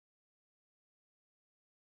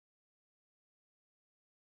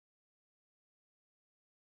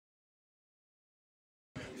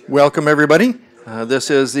Welcome, everybody. This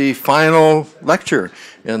is the final lecture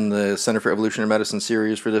in the Center for Evolutionary Medicine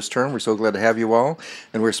series for this term. We're so glad to have you all,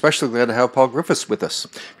 and we're especially glad to have Paul Griffiths with us.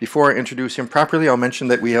 Before I introduce him properly, I'll mention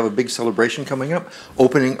that we have a big celebration coming up,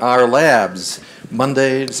 opening our labs.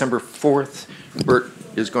 Monday, December 4th, Bert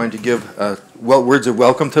is going to give words of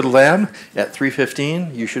welcome to the lab at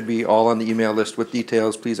 3:15. You should be all on the email list with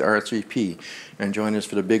details. Please RSVP and join us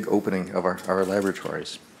for the big opening of our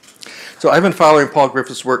laboratories. So I've been following Paul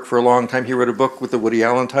Griffiths' work for a long time. He wrote a book with the Woody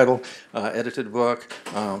Allen title, edited book,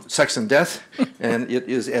 Sex and Death, and it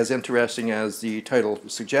is as interesting as the title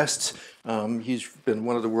suggests. He's been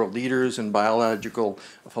one of the world leaders in biological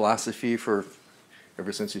philosophy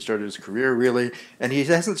ever since he started his career, really. And he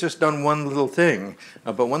hasn't just done one little thing,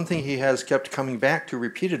 but one thing he has kept coming back to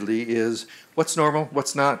repeatedly is what's normal,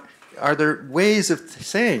 what's not. Are there ways of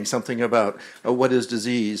saying something about what is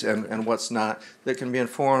disease and what's not that can be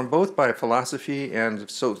informed both by philosophy and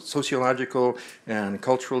sociological and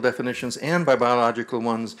cultural definitions and by biological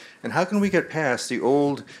ones? And how can we get past the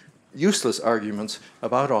old useless arguments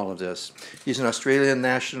about all of this? He's an Australian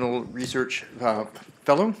National Research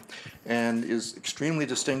Fellow and is extremely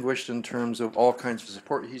distinguished in terms of all kinds of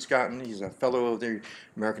support he's gotten. He's a fellow of the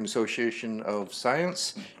American Association of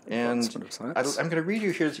Science. And I'm going to read you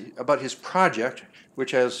here about his project, which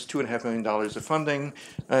has $2.5 million of funding,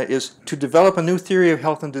 is to develop a new theory of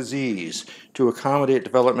health and disease to accommodate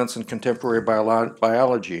developments in contemporary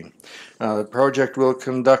biology. The project will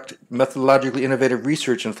conduct methodologically innovative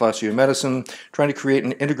research in philosophy of medicine, trying to create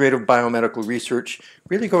an integrative biomedical research,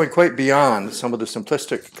 really going quite beyond some of the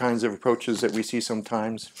simplistic kinds of approaches that we see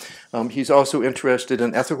sometimes. He's also interested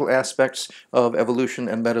in ethical aspects of evolution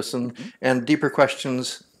and medicine and deeper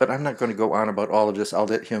questions, but I'm not going to go on about all of this. I'll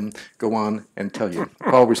let him go on and tell you.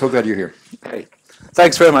 Paul, we're so glad you're here. Hey.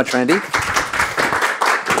 Thanks very much, Randy.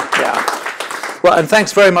 Yeah. Well, and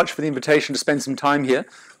thanks very much for the invitation to spend some time here.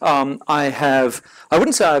 I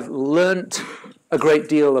wouldn't say I've learnt a great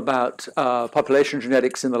deal about population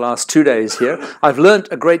genetics in the last 2 days here. I've learnt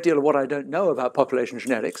a great deal of what I don't know about population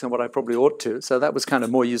genetics and what I probably ought to, so that was kind of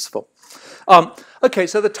more useful. Okay,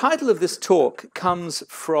 so the title of this talk comes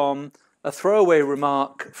from a throwaway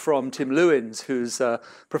remark from Tim Lewens, who's a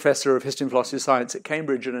professor of history and philosophy of science at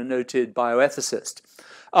Cambridge and a noted bioethicist.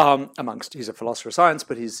 He's a philosopher of science,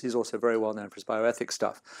 but he's also very well known for his bioethics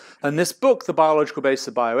stuff. And this book, The Biological Basis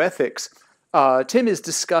of Bioethics, Tim is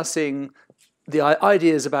discussing the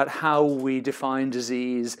ideas about how we define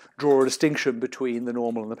disease, draw a distinction between the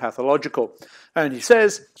normal and the pathological. And he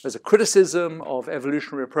says there's a criticism of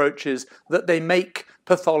evolutionary approaches that they make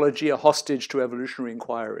pathology a hostage to evolutionary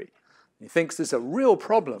inquiry. He thinks there's a real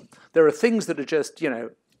problem. There are things that are just,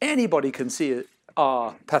 anybody can see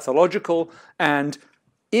are pathological, and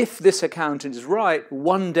if this accountant is right,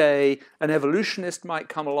 one day an evolutionist might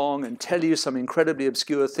come along and tell you some incredibly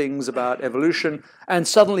obscure things about evolution, and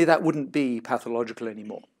suddenly that wouldn't be pathological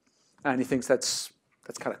anymore. And he thinks that's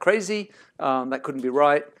kind of crazy, that couldn't be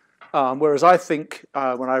right. Whereas I think,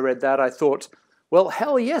 when I read that, I thought, well,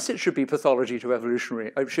 hell yes, it should be pathology to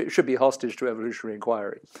evolutionary, it should be hostage to evolutionary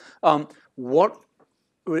inquiry. And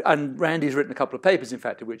Randy's written a couple of papers, in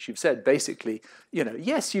fact, in which you've said, basically,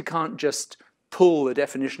 yes, you can't just pull the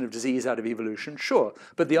definition of disease out of evolution, sure,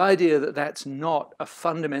 but the idea that that's not a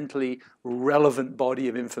fundamentally relevant body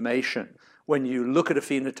of information when you look at a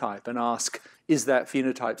phenotype and ask, is that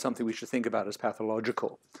phenotype something we should think about as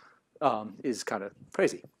pathological, is kind of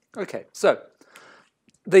crazy. Okay, so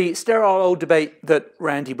the sterile old debate that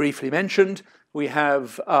Randy briefly mentioned, we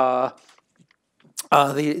have the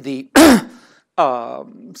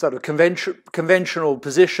sort of conventional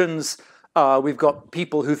positions. We've got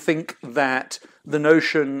people who think that the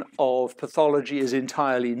notion of pathology is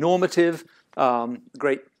entirely normative.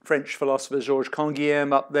 Great French philosopher Georges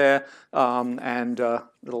Canguilhem up there, and a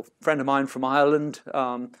little friend of mine from Ireland,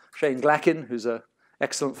 Shane Glackin, who's an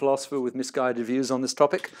excellent philosopher with misguided views on this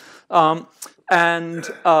topic. And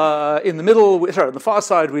in the middle, on the far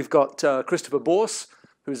side, we've got Christopher Borse,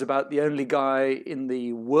 who's about the only guy in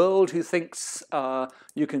the world who thinks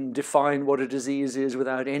you can define what a disease is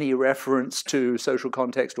without any reference to social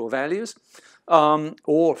context or values,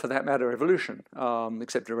 or for that matter, evolution,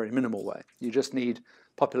 except in a very minimal way. You just need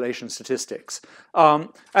population statistics.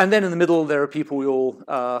 And then in the middle, there are people we all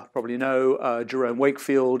probably know, Jerome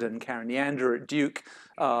Wakefield and Karen Neander at Duke,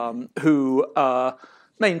 who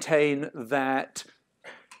maintain that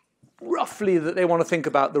roughly that they want to think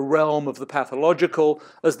about the realm of the pathological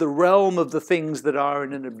as the realm of the things that are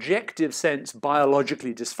in an objective sense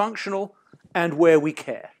biologically dysfunctional and where we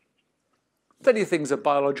care. Plenty of things are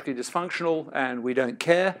biologically dysfunctional and we don't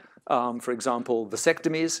care. For example,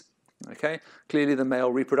 vasectomies. Okay? Clearly the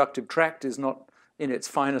male reproductive tract is not in its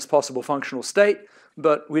finest possible functional state,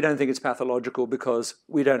 but we don't think it's pathological because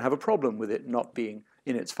we don't have a problem with it not being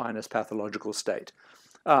in its finest pathological state.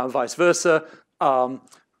 Vice versa,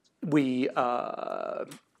 we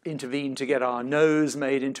intervene to get our nose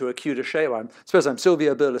made into a cuter shape. I suppose I'm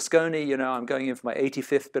Silvio Berlusconi, you know, I'm going in for my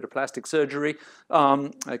 85th bit of plastic surgery.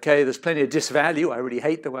 Okay, there's plenty of disvalue. I really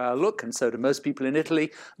hate the way I look, and so do most people in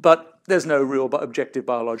Italy, but there's no real objective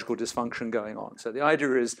biological dysfunction going on. So the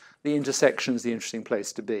idea is the intersection is the interesting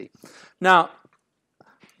place to be. Now,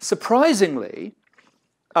 surprisingly,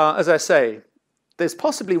 as I say, there's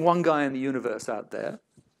possibly one guy in the universe out there.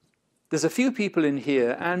 There's a few people in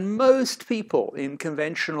here, and most people in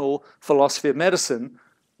conventional philosophy of medicine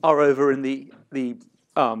are over in the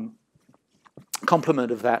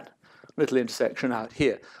complement of that little intersection out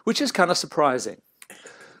here, which is kind of surprising.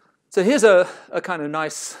 So here's a kind of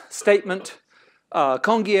nice statement.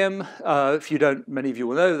 Canguilhem, if you don't, many of you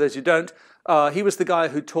will know, those who don't, he was the guy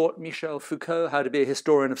who taught Michel Foucault how to be a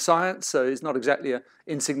historian of science, so he's not exactly an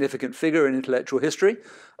insignificant figure in intellectual history.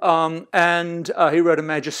 And he wrote a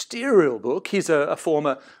magisterial book. He's a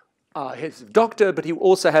former he's a doctor, but he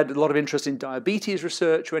also had a lot of interest in diabetes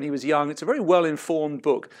research when he was young. It's a very well-informed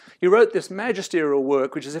book. He wrote this magisterial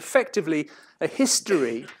work, which is effectively a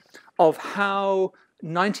history of how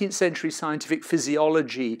 19th century scientific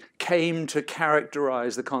physiology came to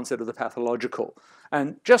characterize the concept of the pathological.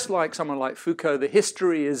 And just like someone like Foucault, the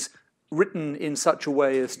history is written in such a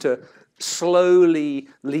way as to slowly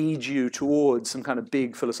lead you towards some kind of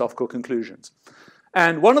big philosophical conclusions.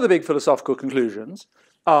 And one of the big philosophical conclusions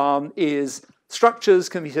is structures,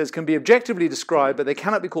 he says, can be objectively described, but they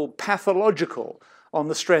cannot be called pathological on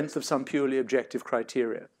the strength of some purely objective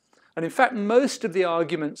criteria. And in fact, most of the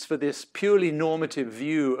arguments for this purely normative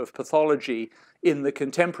view of pathology in the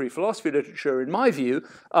contemporary philosophy literature, in my view,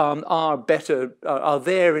 are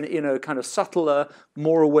there in a kind of subtler,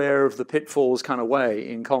 more aware of the pitfalls kind of way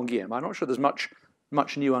in Canguilhem. I'm not sure there's much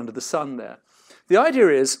new under the sun there. The idea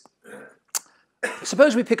is,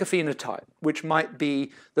 suppose we pick a phenotype, which might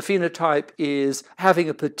be the phenotype is having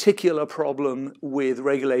a particular problem with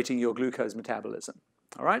regulating your glucose metabolism,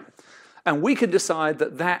 all right? And we can decide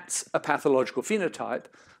that that's a pathological phenotype,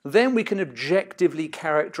 then we can objectively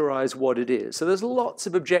characterize what it is. So there's lots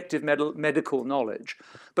of objective medical knowledge.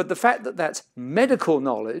 But the fact that that's medical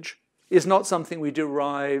knowledge is not something we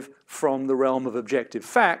derive from the realm of objective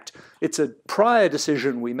fact. It's a prior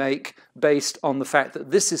decision we make based on the fact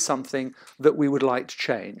that this is something that we would like to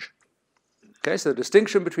change. Okay, so the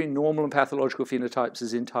distinction between normal and pathological phenotypes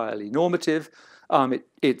is entirely normative.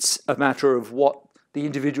 It's a matter of what the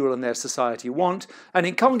individual and their society want. And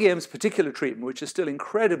in Canguilhem's particular treatment, which is still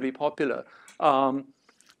incredibly popular, as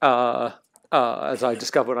I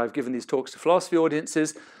discovered when I've given these talks to philosophy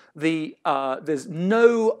audiences, there's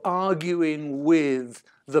no arguing with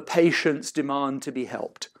the patient's demand to be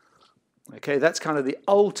helped. Okay, that's kind of the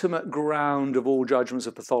ultimate ground of all judgments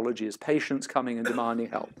of pathology, is patients coming and demanding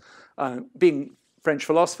help. Being French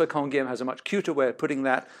philosopher, Canguilhem has a much cuter way of putting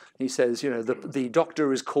that. He says, you know, the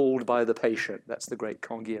doctor is called by the patient. That's the great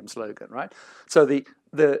Canguilhem slogan, right? So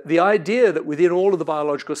the idea that within all of the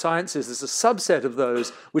biological sciences, there's a subset of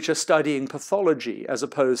those which are studying pathology as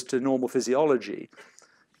opposed to normal physiology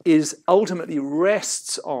is ultimately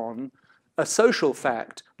rests on a social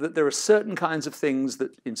fact that there are certain kinds of things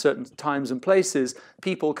that in certain times and places,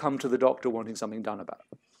 people come to the doctor wanting something done about.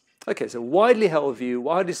 Okay, so widely held view,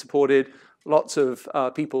 widely supported, lots of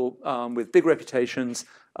people with big reputations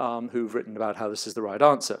who've written about how this is the right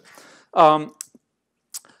answer. My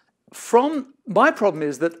problem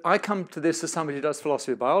is that I come to this as somebody who does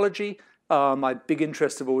philosophy of biology. My big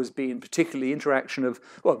interests have always been particularly interaction of,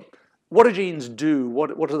 well, what do genes do?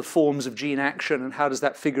 What are the forms of gene action, and how does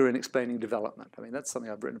that figure in explaining development? I mean, that's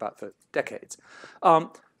something I've written about for decades.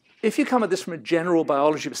 If you come at this from a general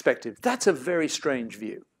biology perspective, that's a very strange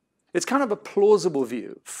view. It's kind of a plausible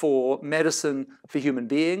view for medicine for human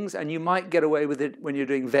beings, and you might get away with it when you're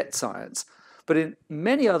doing vet science. But in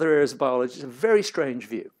many other areas of biology, it's a very strange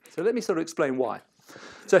view. So let me sort of explain why.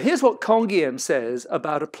 So here's what Canguilhem says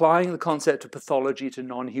about applying the concept of pathology to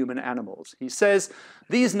non-human animals. He says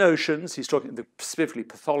these notions, he's talking specifically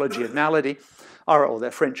pathology and malady, or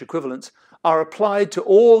their French equivalents, are applied to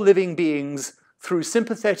all living beings through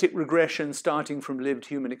sympathetic regression starting from lived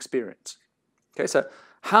human experience. Okay, so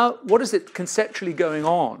what is it conceptually going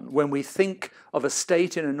on when we think of a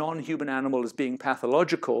state in a non-human animal as being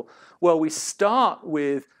pathological? Well, we start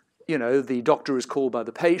with, you know, the doctor is called by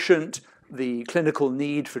the patient, the clinical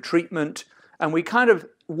need for treatment, and we kind of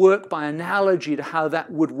work by analogy to how that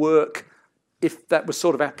would work if that was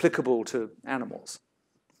sort of applicable to animals.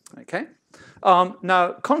 Okay?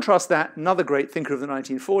 Now, contrast that, another great thinker of the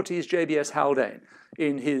 1940s, J.B.S. Haldane,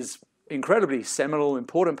 in his incredibly seminal,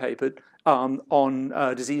 important paper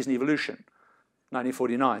on disease and evolution,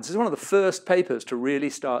 1949. This is one of the first papers to really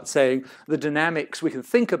start saying the dynamics we can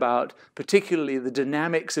think about, particularly the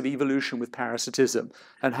dynamics of evolution with parasitism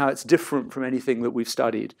and how it's different from anything that we've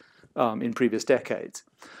studied in previous decades.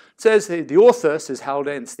 It says the author, says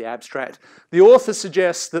Haldane, it's the abstract, the author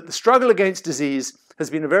suggests that the struggle against disease has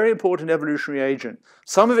been a very important evolutionary agent.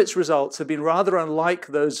 Some of its results have been rather unlike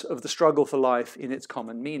those of the struggle for life in its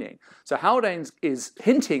common meaning. So Haldane is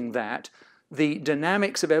hinting that the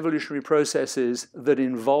dynamics of evolutionary processes that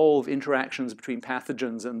involve interactions between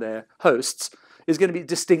pathogens and their hosts is going to be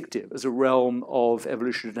distinctive as a realm of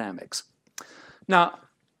evolutionary dynamics. Now,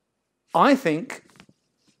 I think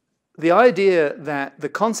the idea that the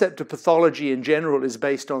concept of pathology in general is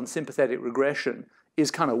based on sympathetic regression is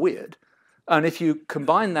kind of weird. And if you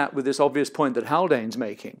combine that with this obvious point that Haldane's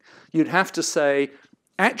making, you'd have to say,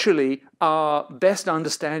 actually, our best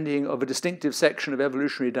understanding of a distinctive section of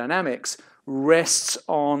evolutionary dynamics rests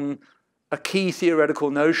on a key theoretical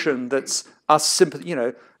notion that's us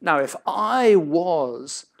now if I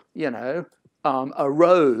was, a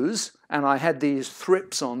rose and I had these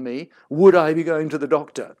thrips on me, would I be going to the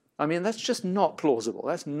doctor? I mean, that's just not plausible.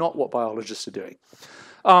 That's not what biologists are doing.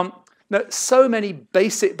 Now, so many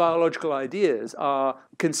basic biological ideas are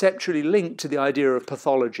conceptually linked to the idea of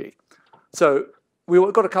pathology. So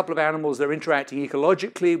we've got a couple of animals that are interacting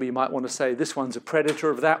ecologically. We might want to say this one's a predator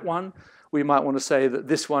of that one. We might want to say that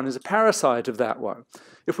this one is a parasite of that one.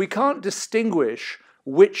 If we can't distinguish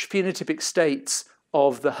which phenotypic states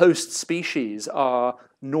of the host species are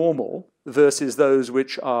normal versus those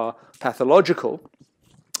which are pathological,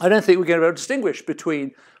 I don't think we're going to be able to distinguish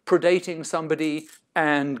between predating somebody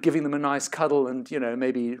and giving them a nice cuddle and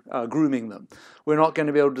maybe grooming them. We're not going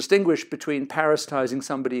to be able to distinguish between parasitizing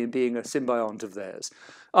somebody and being a symbiont of theirs.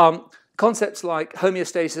 Concepts like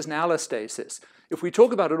homeostasis and allostasis. If we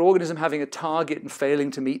talk about an organism having a target and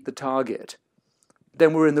failing to meet the target,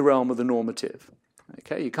 then we're in the realm of the normative.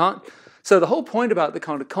 Okay, you can't. So the whole point about the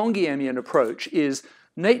kind of Congiemian approach is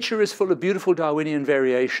nature is full of beautiful Darwinian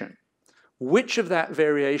variation. Which of that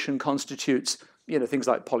variation constitutes things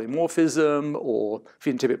like polymorphism or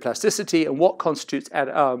phenotypic plasticity, and what constitutes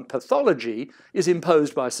pathology is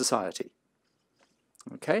imposed by society.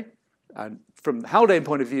 Okay? And from the Haldane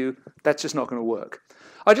point of view, that's just not going to work.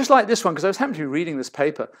 I just like this one because I was happening to be reading this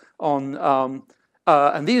paper on,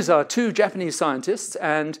 and these are two Japanese scientists,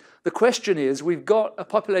 and the question is, we've got a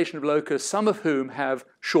population of locusts, some of whom have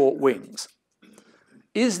short wings.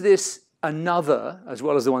 Is this another, as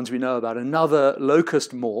well as the ones we know about, another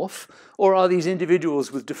locust morph, or are these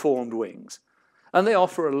individuals with deformed wings? And they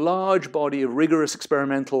offer a large body of rigorous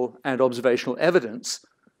experimental and observational evidence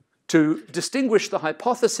to distinguish the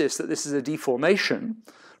hypothesis that this is a deformation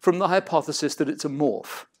from the hypothesis that it's a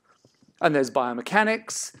morph. And there's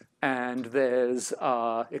biomechanics, and there's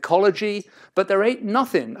ecology, but there ain't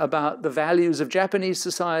nothing about the values of Japanese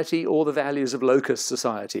society or the values of locust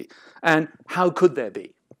society. And how could there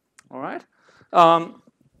be? All right?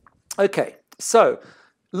 Okay, so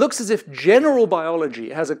looks as if general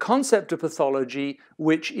biology has a concept of pathology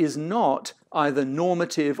which is not either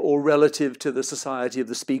normative or relative to the society of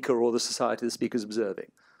the speaker or the society the speaker's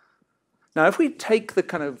observing. Now, if we take the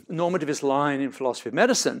kind of normativist line in philosophy of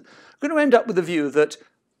medicine, we're going to end up with the view that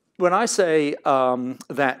when I say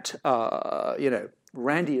that,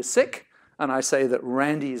 Randy is sick, and I say that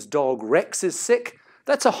Randy's dog Rex is sick,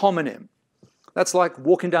 that's a homonym. That's like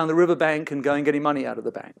walking down the riverbank and going and getting money out of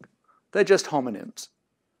the bank. They're just homonyms.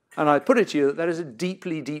 And I put it to you that that is a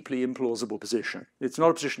deeply, deeply implausible position. It's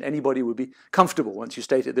not a position anybody would be comfortable once you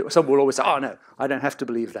state it. Someone will always say, oh, no, I don't have to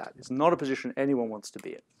believe that. It's not a position anyone wants to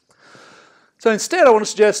be in. So instead, I want to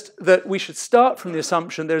suggest that we should start from the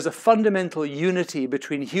assumption there's a fundamental unity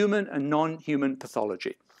between human and non-human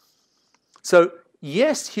pathology. So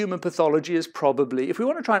yes, human pathology is probably, if we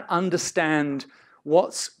want to try and understand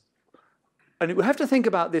and we have to think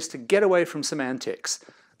about this to get away from semantics.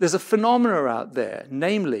 There's a phenomena out there,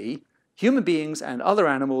 namely, human beings and other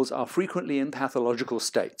animals are frequently in pathological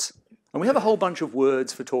states. And we have a whole bunch of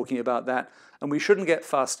words for talking about that, and we shouldn't get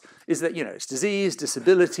fussed. Is that, it's disease,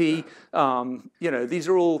 disability, these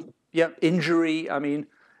are all, injury. I mean,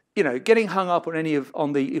 getting hung up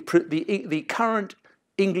on the current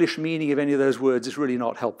English meaning of any of those words is really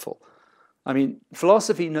not helpful. I mean,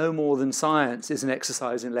 philosophy, no more than science, is an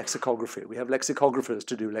exercise in lexicography. We have lexicographers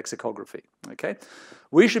to do lexicography, okay?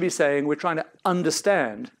 We should be saying we're trying to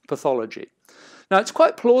understand pathology. Now, it's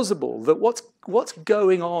quite plausible that what's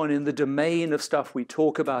going on in the domain of stuff we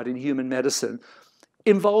talk about in human medicine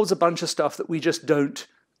involves a bunch of stuff that we just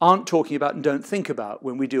aren't talking about and don't think about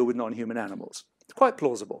when we deal with non-human animals. It's quite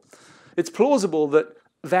plausible. It's plausible that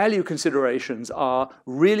value considerations are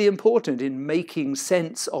really important in making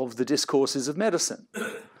sense of the discourses of medicine.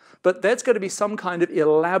 But there's going to be some kind of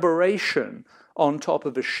elaboration on top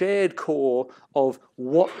of a shared core of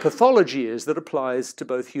what pathology is that applies to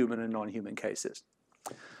both human and non-human cases.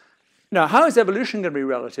 Now, how is evolution going to be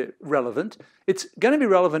relevant? It's going to be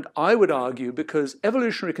relevant, I would argue, because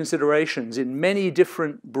evolutionary considerations in many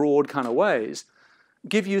different broad kind of ways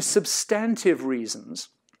give you substantive reasons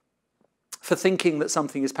for thinking that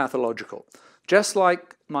something is pathological. Just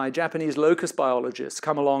like my Japanese locust biologists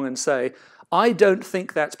come along and say, I don't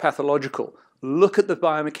think that's pathological. Look at the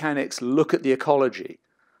biomechanics, look at the ecology.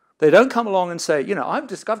 They don't come along and say, you know, I've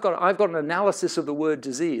got an analysis of the word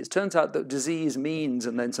disease. Turns out that disease means,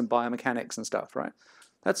 and then some biomechanics and stuff, right?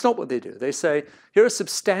 That's not what they do. They say, here are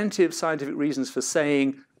substantive scientific reasons for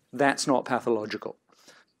saying that's not pathological.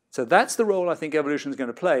 So that's the role I think evolution is going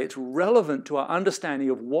to play. It's relevant to our understanding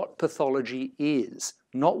of what pathology is,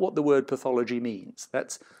 not what the word pathology means.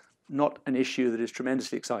 That's not an issue that is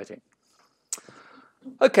tremendously exciting.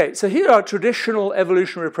 Okay, so here are traditional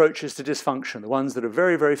evolutionary approaches to dysfunction, the ones that are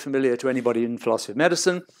very, very familiar to anybody in philosophy of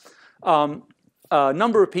medicine. A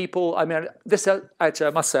number of people, I mean, this actually, I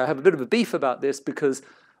must say, I have a bit of a beef about this because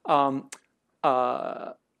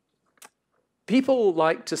people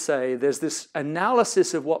like to say there's this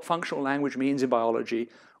analysis of what functional language means in biology,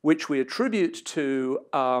 which we attribute to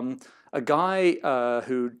a guy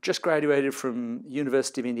who just graduated from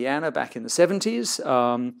University of Indiana back in the 70s.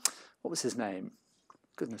 What was his name?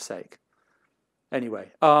 Goodness sake.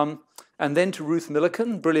 Anyway, and then to Ruth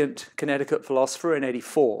Millikan, brilliant Connecticut philosopher, in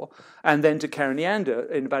 '84, and then to Karen Yander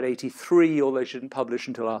in about '83, although she didn't publish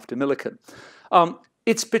until after Millikan.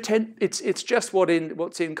 It's just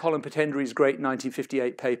what's in Colin Petendery's great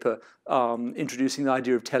 1958 paper introducing the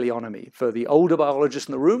idea of teleonomy. For the older biologists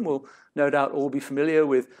in the room will no doubt all be familiar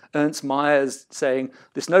with Ernst Mayer's saying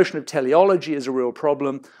this notion of teleology is a real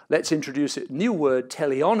problem. Let's introduce a new word,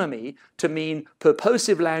 teleonomy, to mean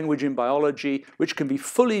purposive language in biology, which can be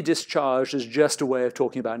fully discharged as just a way of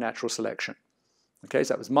talking about natural selection. Okay,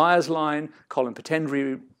 so that was Mayer's line. Colin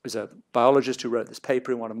Petendery was a biologist who wrote this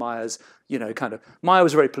paper in one of Mayer's, Mayer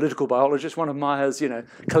was a very political biologist, one of Mayer's,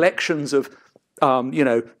 collections of,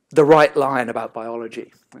 the right line about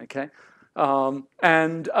biology, okay?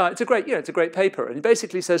 It's a great paper. And it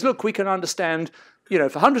basically says, look, we can understand,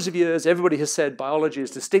 for hundreds of years, everybody has said biology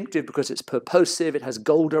is distinctive because it's purposive, it has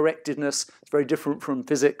goal-directedness, it's very different from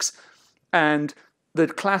physics. And the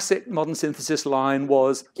classic modern synthesis line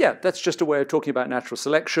was, yeah, that's just a way of talking about natural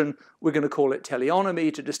selection. We're going to call it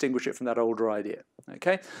teleonomy to distinguish it from that older idea.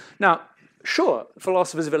 Okay? Now, sure,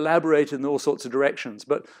 philosophers have elaborated in all sorts of directions,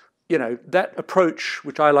 but that approach,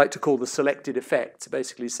 which I like to call the selected effects,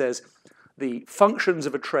 basically says the functions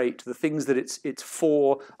of a trait, the things that it's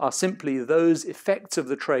for, are simply those effects of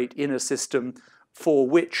the trait in a system for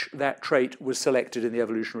which that trait was selected in the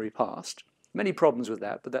evolutionary past. Many problems with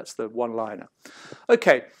that, but that's the one-liner.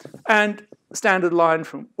 Okay, and standard line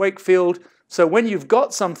from Wakefield. So when you've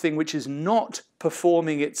got something which is not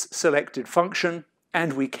performing its selected function,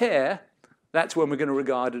 and we care, that's when we're going to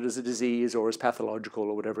regard it as a disease or as pathological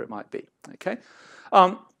or whatever it might be. Okay,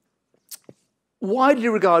 widely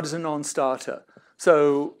regarded as a non-starter.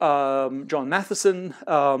 So John Matheson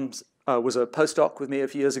was a postdoc with me a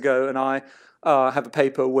few years ago, and I have a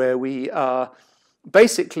paper where we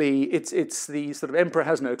basically, it's the sort of emperor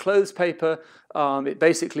has no clothes paper. It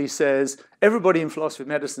basically says everybody in philosophy of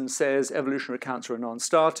medicine says evolutionary accounts are a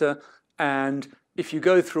non-starter, and if you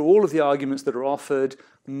go through all of the arguments that are offered,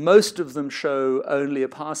 most of them show only a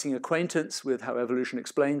passing acquaintance with how evolution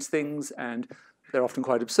explains things, and they're often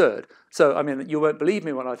quite absurd. So, I mean, you won't believe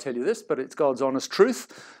me when I tell you this, but it's God's honest truth.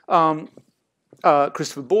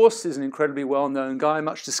 Christopher Borse is an incredibly well-known guy,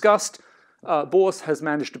 much discussed. Borse has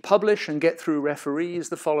managed to publish and get through referees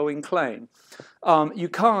the following claim. You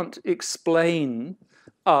can't explain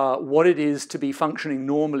what it is to be functioning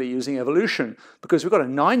normally using evolution, because we've got a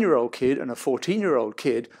 9-year-old kid and a 14-year-old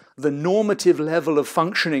kid. The normative level of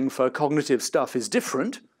functioning for cognitive stuff is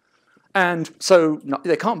different, and so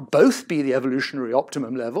they can't both be the evolutionary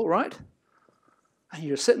optimum level, right? And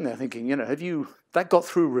you're sitting there thinking, have you that got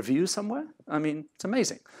through review somewhere? I mean, it's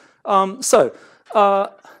amazing.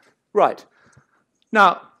 Right.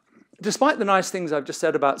 Now, despite the nice things I've just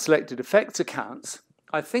said about selected effects accounts,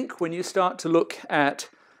 I think when you start to look at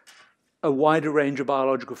a wider range of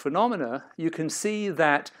biological phenomena, you can see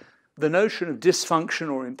that the notion of dysfunction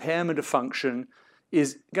or impairment of function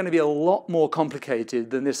is going to be a lot more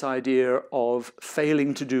complicated than this idea of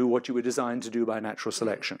failing to do what you were designed to do by natural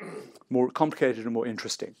selection. More complicated and more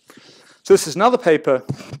interesting. So this is another paper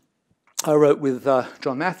I wrote with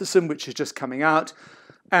John Matheson, which is just coming out.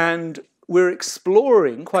 And we're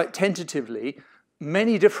exploring, quite tentatively,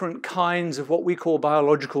 many different kinds of what we call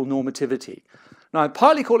biological normativity. Now, I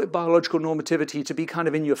partly call it biological normativity to be kind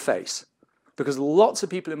of in your face, because lots of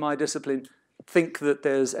people in my discipline think that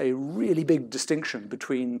there's a really big distinction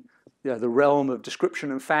between the realm of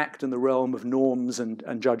description and fact and the realm of norms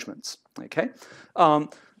and judgments. Okay?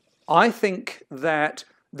 I think that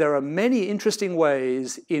there are many interesting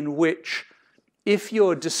ways in which, if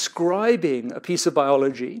you're describing a piece of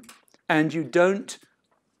biology and you don't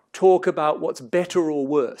talk about what's better or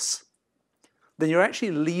worse, then you're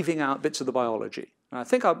actually leaving out bits of the biology. And I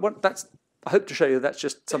think I hope to show you that's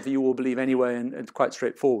just something you all believe anyway, and quite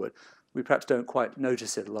straightforward. We perhaps don't quite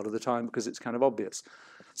notice it a lot of the time because it's kind of obvious.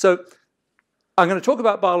 So I'm going to talk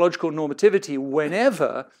about biological normativity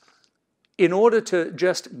whenever, in order to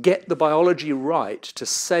just get the biology right, to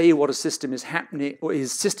say what a system is happening, or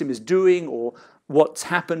his system is doing, or what's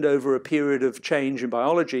happened over a period of change in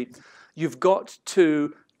biology, you've got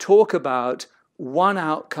to talk about one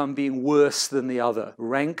outcome being worse than the other.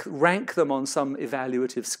 Rank them on some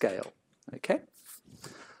evaluative scale. Okay?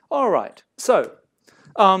 All right. So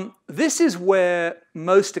this is where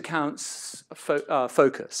most accounts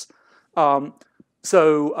focus.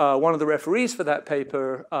 So one of the referees for that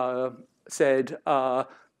paper said,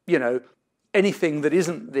 anything that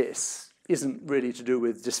isn't this isn't really to do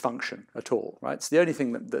with dysfunction at all, right? It's the only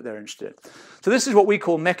thing that they're interested in. So this is what we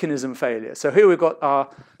call mechanism failure. So here we've got our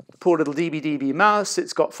poor little DB mouse.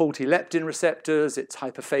 It's got faulty leptin receptors. It's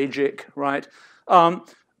hyperphagic, right?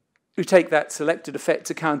 We take that selected effects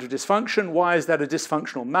account of dysfunction. Why is that a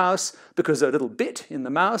dysfunctional mouse? Because a little bit in the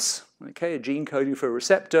mouse, okay, a gene coding for a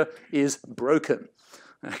receptor, is broken.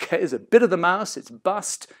 Okay, there's a bit of the mouse, it's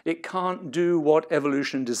bust, it can't do what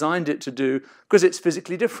evolution designed it to do because it's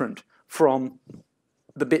physically different from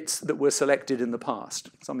the bits that were selected in the past.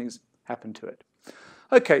 Something's happened to it.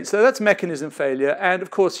 Okay, so that's mechanism failure, and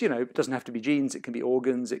of course, it doesn't have to be genes, it can be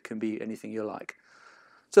organs, it can be anything you like.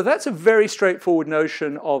 So that's a very straightforward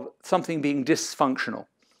notion of something being dysfunctional.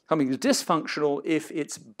 Something is dysfunctional if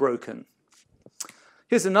it's broken.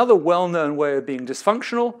 Here's another well-known way of being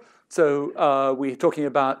dysfunctional. So we're talking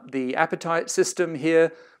about the appetite system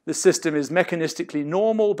here. The system is mechanistically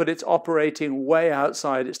normal, but it's operating way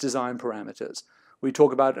outside its design parameters. We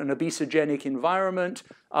talk about an obesogenic environment.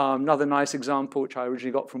 Another nice example, which I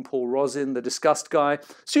originally got from Paul Rosin, the disgust guy,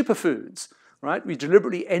 superfoods. Right? We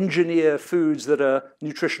deliberately engineer foods that are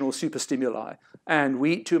nutritional superstimuli, and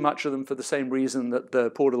we eat too much of them for the same reason that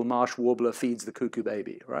the poor little marsh warbler feeds the cuckoo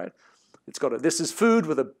baby, right? It's got this is food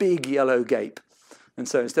with a big yellow gape. And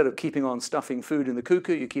so instead of keeping on stuffing food in the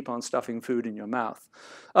cuckoo, you keep on stuffing food in your mouth.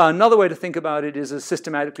 Another way to think about it is as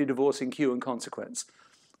systematically divorcing cue and consequence.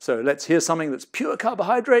 So here's something that's pure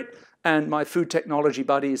carbohydrate, and my food technology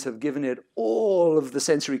buddies have given it all of the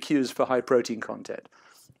sensory cues for high protein content.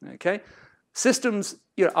 Okay? Systems,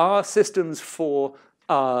 our systems for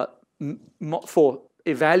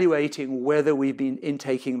evaluating whether we've been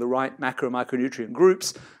intaking the right macronutrient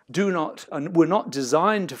groups were not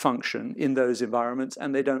designed to function in those environments,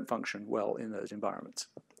 and they don't function well in those environments.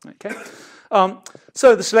 Okay,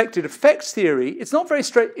 so the selected effects theory, it's not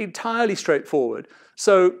entirely straightforward.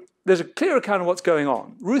 So there's a clear account of what's going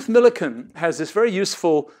on. Ruth Millikan has this very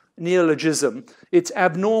useful neologism. It's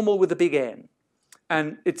abnormal with a big N.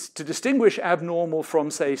 And it's to distinguish abnormal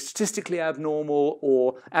from, say, statistically abnormal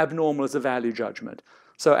or abnormal as a value judgment.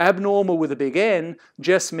 So abnormal with a big N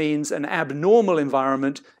just means an abnormal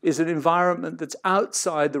environment is an environment that's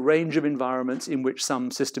outside the range of environments in which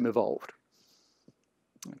some system evolved.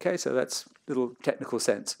 Okay, so that's a little technical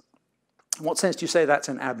sense. In what sense do you say that's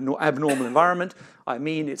an abnormal environment? I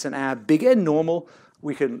mean it's an big N normal.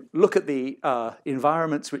 We can look at the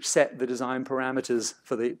environments which set the design parameters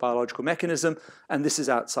for the biological mechanism, and this is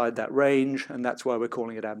outside that range, and that's why we're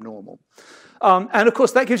calling it abnormal. And of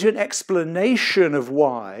course, that gives you an explanation of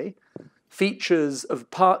why features of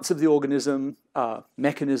parts of the organism,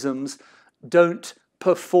 mechanisms, don't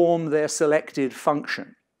perform their selected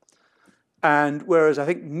function. And whereas I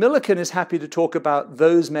think Millikan is happy to talk about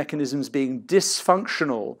those mechanisms being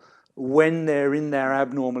dysfunctional when they're in their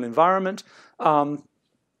abnormal environment,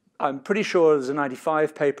 I'm pretty sure there's a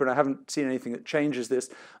 95 paper, and I haven't seen anything that changes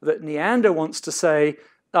this, that Neander wants to say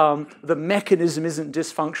the mechanism isn't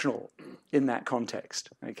dysfunctional in that context,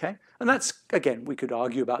 okay? And that's, again, we could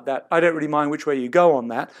argue about that. I don't really mind which way you go on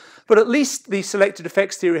that, but at least the selected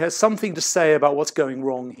effects theory has something to say about what's going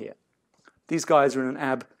wrong here, These guys are in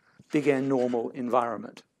an big N normal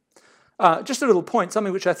environment. Just a little point,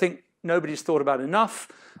 something which I think nobody's thought about enough.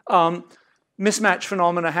 Mismatch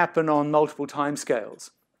phenomena happen on multiple timescales.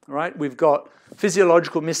 Right? We've got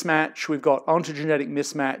physiological mismatch, we've got ontogenetic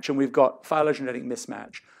mismatch, and we've got phylogenetic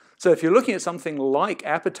mismatch. So if you're looking at something like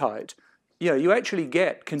appetite, you actually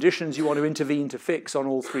get conditions you want to intervene to fix on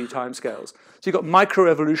all three timescales. So you've got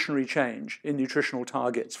microevolutionary change in nutritional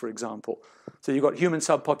targets, for example. So you've got human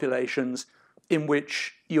subpopulations in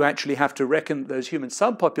which you actually have to reckon those human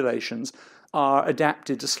subpopulations are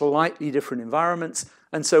adapted to slightly different environments.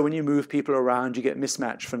 And so when you move people around, you get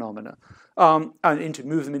mismatch phenomena. And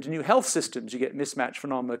move them into new health systems, you get mismatch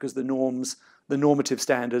phenomena because the normative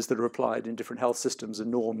standards that are applied in different health systems are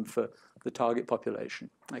normed for the target population.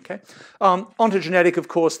 Okay? Ontogenetic, of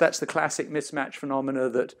course, that's the classic mismatch phenomena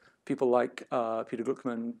that people like Peter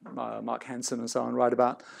Gluckman, Mark Hansen, and so on write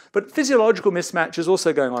about. But physiological mismatch is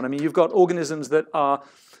also going on. I mean, you've got organisms that are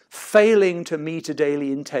failing to meet a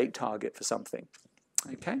daily intake target for something,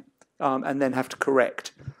 okay? And then have to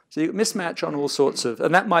correct. So you mismatch on all sorts of,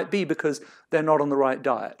 and that might be because they're not on the right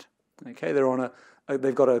diet. Okay, they're on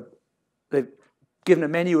they've given a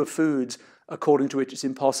menu of foods according to which it's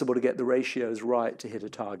impossible to get the ratios right to hit a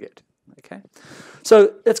target. Okay,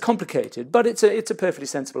 so it's complicated, but it's a perfectly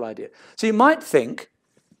sensible idea. So you might think,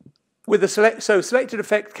 with the selected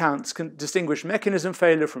effect counts can distinguish mechanism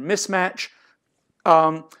failure from mismatch.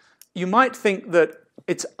 You might think that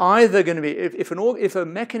it's either going to be, if a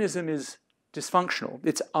mechanism is dysfunctional,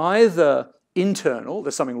 it's either internal,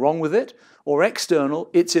 there's something wrong with it, or external,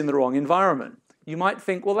 it's in the wrong environment. You might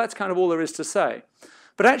think, well, that's kind of all there is to say.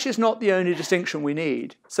 But actually, it's not the only distinction we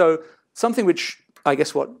need. So something which, I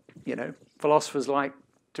guess what, philosophers like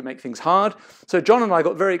to make things hard. So John and I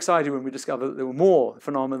got very excited when we discovered that there were more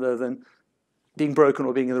phenomena than being broken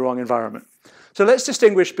or being in the wrong environment. So let's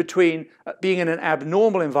distinguish between being in an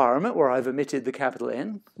abnormal environment, where I've omitted the capital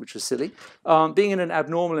N, which is silly, being in an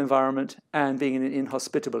abnormal environment and being in an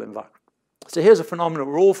inhospitable environment. So here's a phenomenon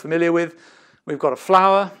we're all familiar with. We've got a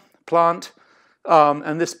flower plant,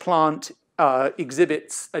 and this plant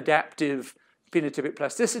exhibits adaptive phenotypic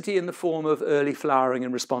plasticity in the form of early flowering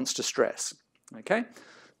in response to stress. Okay?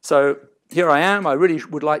 So here I am. I really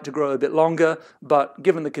would like to grow a bit longer, but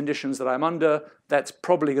given the conditions that I'm under, that's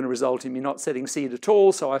probably going to result in me not setting seed at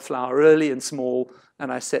all, so I flower early and small,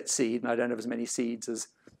 and I set seed, and I don't have as many seeds as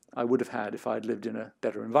I would have had if I'd lived in a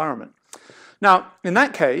better environment. Now, in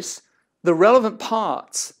that case, the relevant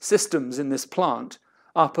parts, systems in this plant,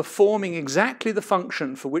 are performing exactly the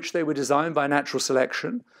function for which they were designed by natural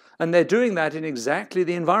selection, and they're doing that in exactly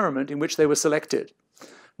the environment in which they were selected.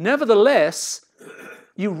 Nevertheless,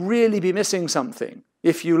 you'd really be missing something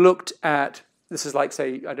if you looked at, this is like,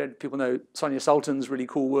 say, people know Sonia Sultan's really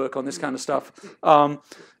cool work on this kind of stuff.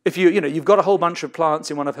 If you've got a whole bunch of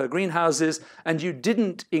plants in one of her greenhouses, and you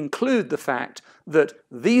didn't include the fact that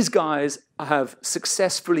these guys have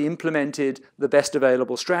successfully implemented the best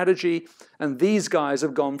available strategy, and these guys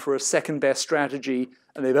have gone for a second best strategy,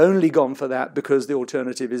 and they've only gone for that because the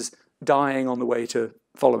alternative is dying on the way to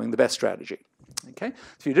following the best strategy. Okay?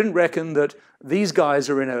 So you didn't reckon that these guys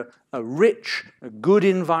are in a rich, a good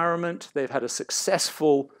environment, they've had a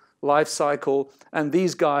successful life cycle, and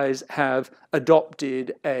these guys have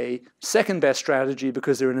adopted a second best strategy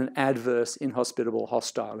because they're in an adverse, inhospitable,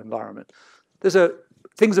 hostile environment.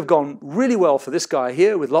 Things have gone really well for this guy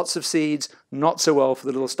here with lots of seeds, not so well for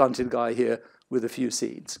the little stunted guy here with a few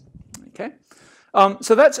seeds. Okay?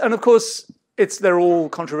 So that's, and of course, they're all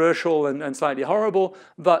controversial and slightly horrible,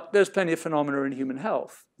 but there's plenty of phenomena in human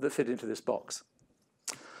health that fit into this box.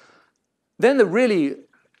 Then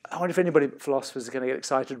I wonder if anybody, philosophers, are going to get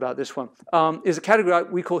excited about this one, is a category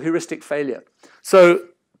we call heuristic failure. So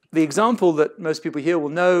the example that most people here will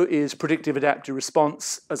know is predictive adaptive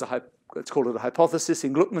response as let's call it a hypothesis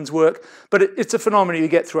in Gluckman's work, but it's a phenomenon you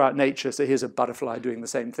get throughout nature. So here's a butterfly doing the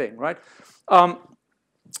same thing, right?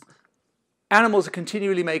 Animals are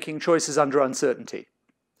continually making choices under uncertainty,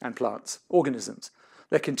 and plants, organisms.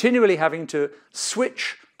 They're continually having to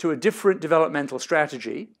switch to a different developmental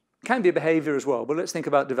strategy. Can be behavior as well, but let's think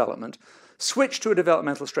about development. Switch to a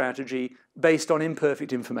developmental strategy based on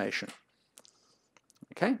imperfect information.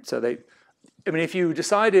 Okay, so if you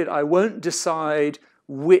decided, I won't decide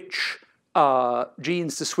which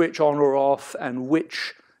genes to switch on or off and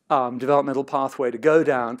which developmental pathway to go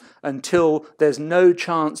down until there's no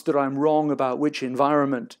chance that I'm wrong about which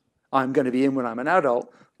environment I'm going to be in when I'm an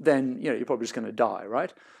adult, then you're probably just going to die,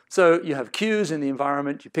 right? So you have cues in the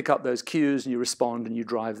environment, you pick up those cues and you respond and you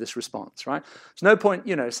drive this response, right? There's no point,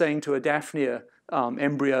 saying to a Daphnia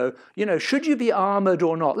embryo, should you be armored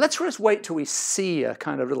or not? Let's just wait till we see a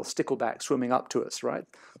kind of little stickleback swimming up to us, right?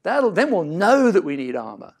 Then we'll know that we need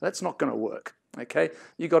armor. That's not going to work, okay?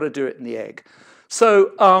 You got to do it in the egg.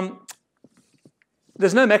 So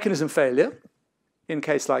there's no mechanism failure in a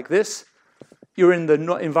case like this. You're in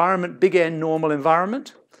the environment, big N normal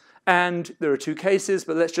environment. And there are two cases,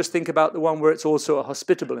 but let's just think about the one where it's also a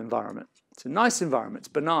hospitable environment. It's a nice environment, it's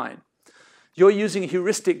benign. You're using a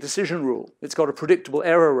heuristic decision rule. It's got a predictable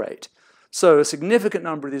error rate. So a significant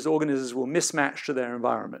number of these organisms will mismatch to their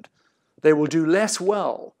environment. They will do less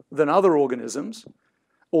well than other organisms,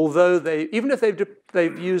 although even if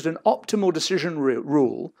they've used an optimal decision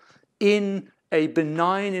rule in a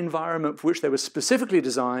benign environment for which they were specifically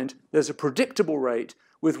designed, there's a predictable rate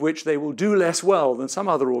with which they will do less well than some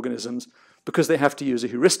other organisms because they have to use a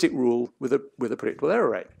heuristic rule with a predictable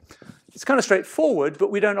error rate. It's kind of straightforward,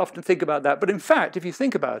 but we don't often think about that. But in fact, if you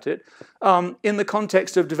think about it, in the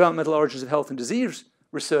context of developmental origins of health and disease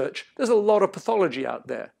research, there's a lot of pathology out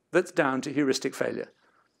there that's down to heuristic failure.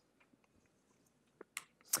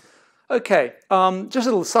 Okay, just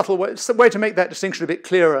a little subtle way to make that distinction a bit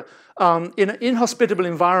clearer. In an inhospitable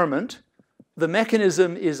environment, the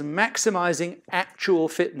mechanism is maximizing actual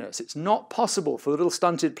fitness. It's not possible for a little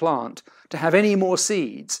stunted plant to have any more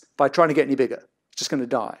seeds by trying to get any bigger. It's just going to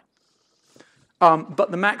die.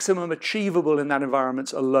 But the maximum achievable in that environment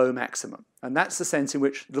is a low maximum. And that's the sense in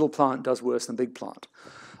which little plant does worse than big plant.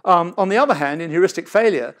 On the other hand, in heuristic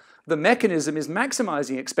failure, the mechanism is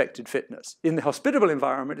maximizing expected fitness. In the hospitable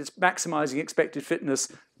environment, it's maximizing expected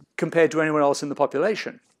fitness compared to anyone else in the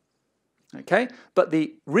population. Okay? But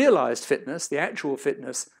the realized fitness, the actual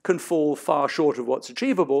fitness, can fall far short of what's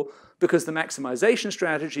achievable because the maximization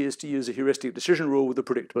strategy is to use a heuristic decision rule with a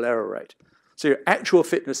predictable error rate. So your actual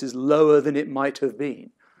fitness is lower than it might have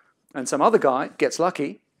been. And some other guy gets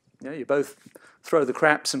lucky. You both throw the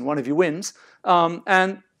craps and one of you wins.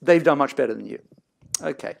 And they've done much better than you.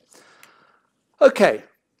 Okay. Okay.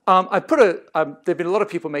 There have been a lot of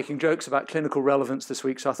people making jokes about clinical relevance this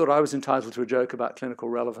week, so I thought I was entitled to a joke about clinical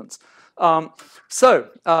relevance.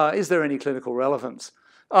 Is there any clinical relevance?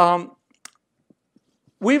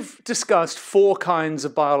 We've discussed 4 kinds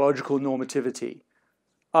of biological normativity.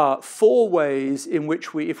 4 ways in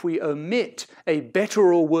which if we omit a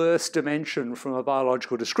better or worse dimension from a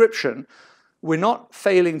biological description, we're not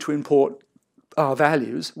failing to import our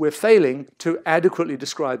values, we're failing to adequately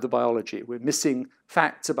describe the biology. We're missing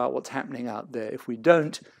facts about what's happening out there if we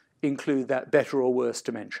don't include that better or worse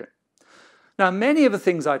dimension. Now, many of the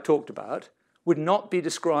things I talked about would not be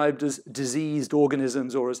described as diseased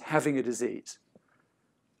organisms or as having a disease.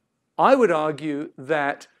 I would argue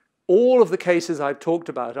that all of the cases I've talked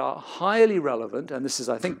about are highly relevant, and this is,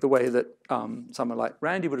 I think, the way that someone like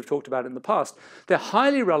Randy would have talked about it in the past. They're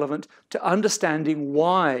highly relevant to understanding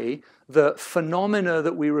why the phenomena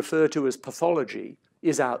that we refer to as pathology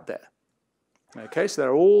is out there. Okay, so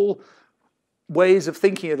there are all ways of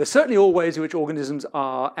thinking. There's certainly all ways in which organisms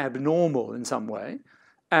are abnormal in some way,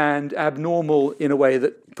 and abnormal in a way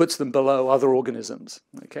that puts them below other organisms.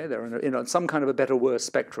 Okay, they're in some kind of a better-worse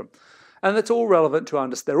spectrum. And that's all relevant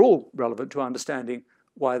to they're all relevant to understanding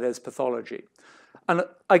why there's pathology. And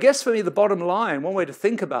I guess for me, the bottom line, one way to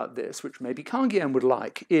think about this, which maybe Kangian would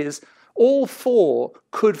like, is all 4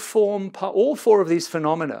 of these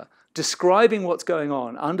phenomena, describing what's going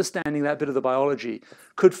on, understanding that bit of the biology,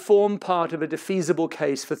 could form part of a defeasible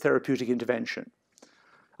case for therapeutic intervention.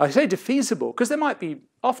 I say defeasible because there might be,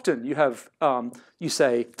 often you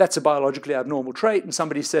say, that's a biologically abnormal trait, and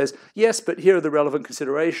somebody says, yes, but here are the relevant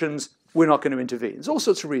considerations, we're not going to intervene. There's all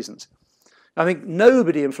sorts of reasons. I think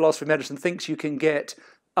nobody in philosophy of medicine thinks you can get,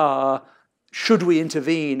 should we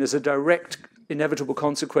intervene as a direct, inevitable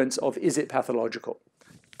consequence of, is it pathological?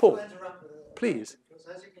 Paul, please. Because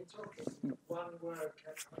as you've been talking, one word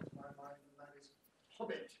kept coming to my mind, and that is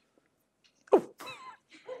hobbit. Oh.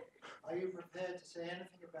 Are you prepared to say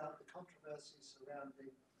anything about the controversies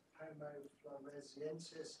surrounding Homo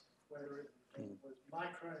floresiensis, whether it was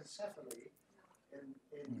microencephaly in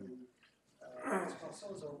the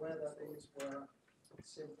fossils, or whether these were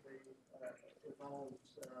simply evolved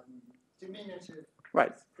diminutive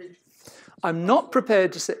creatures? I'm not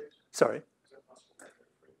prepared to say, sorry.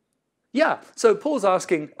 Yeah, so Paul's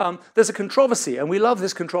asking, there's a controversy, and we love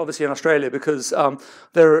this controversy in Australia because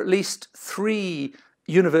there are at least 3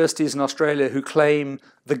 universities in Australia who claim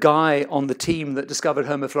the guy on the team that discovered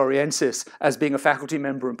Homo floresiensis as being a faculty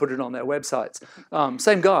member and put it on their websites.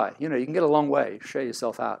 Same guy, you can get a long way, share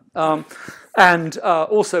yourself out. And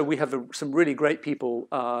also we have some really great people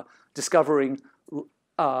discovering,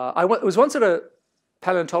 I was once at a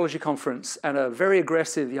paleontology conference and a very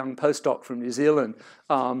aggressive young postdoc from New Zealand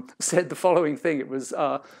said the following thing. It was,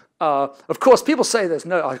 of course, people say there's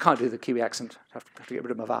no, I can't do the Kiwi accent, I have to get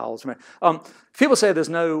rid of my vowels. People say there's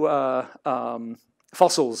no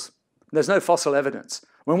fossils, there's no fossil evidence,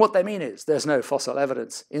 when what they mean is there's no fossil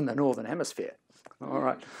evidence in the Northern Hemisphere. All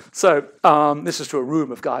right, so this is to a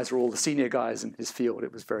room of guys who are all the senior guys in his field.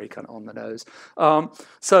 It was very kind of on the nose.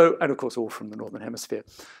 And of course, all from the Northern Hemisphere.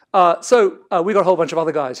 We got a whole bunch of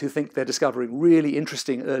other guys who think they're discovering really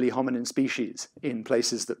interesting early hominin species in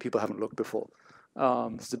places that people haven't looked before.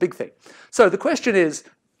 It's a big thing. So the question is,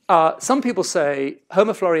 some people say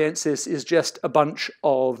Homo floresiensis is just a bunch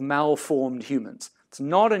of malformed humans. It's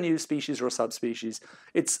not a new species or a subspecies.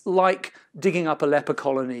 It's like digging up a leper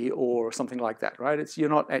colony or something like that, right? You're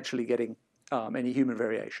not actually getting any human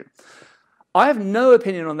variation. I have no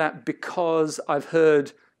opinion on that because I've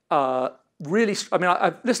heard I've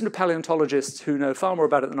listened to paleontologists who know far more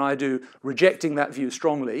about it than I do, rejecting that view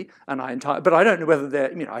strongly, but I don't know whether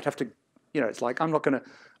they're, I'd have to, it's like I'm not going to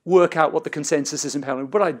work out what the consensus is in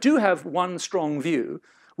paleontology. But I do have one strong view,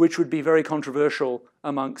 which would be very controversial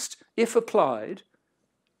amongst, if applied,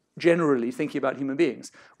 generally thinking about human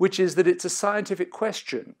beings, which is that it's a scientific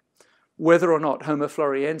question whether or not Homo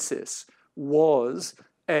floresiensis was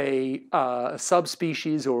a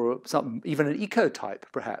subspecies or even an ecotype,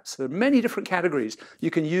 perhaps. There are many different categories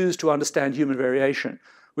you can use to understand human variation,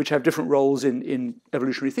 which have different roles in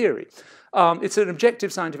evolutionary theory. It's an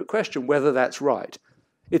objective scientific question whether that's right.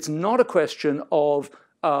 It's not a question of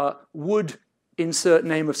would insert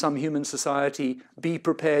name of some human society be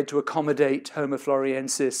prepared to accommodate Homo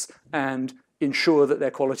floresiensis and ensure that their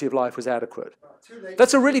quality of life was adequate.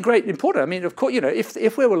 That's a really great, important, of course,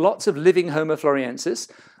 if there were lots of living Homo floresiensis,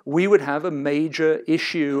 we would have a major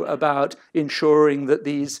issue about ensuring that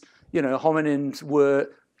these, hominins were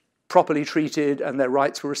properly treated and their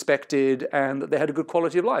rights were respected and that they had a good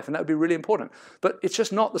quality of life, and that would be really important. But it's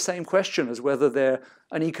just not the same question as whether they're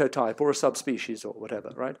an ecotype or a subspecies or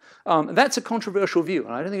whatever, right? And that's a controversial view,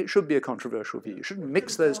 and I don't think it should be a controversial view. You shouldn't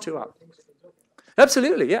mix those two up.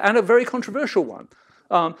 Absolutely, yeah, and a very controversial one.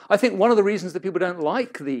 I think one of the reasons that people don't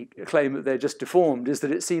like the claim that they're just deformed is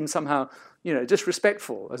that it seems somehow,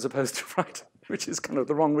 disrespectful as opposed to right, which is kind of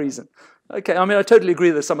the wrong reason. Okay, I totally agree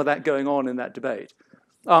there's some of that going on in that debate.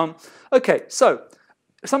 Okay, so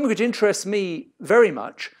something which interests me very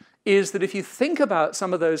much is that if you think about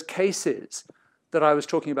some of those cases that I was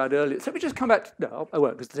talking about earlier, so let me just come back to, no, I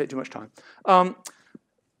won't because it'll take too much time.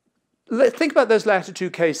 Think about those latter two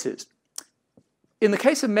cases. In the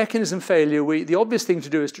case of mechanism failure, the obvious thing to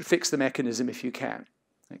do is to fix the mechanism if you can.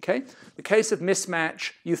 Okay? The case of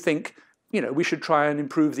mismatch, you think, we should try and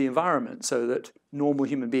improve the environment so that normal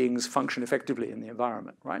human beings function effectively in the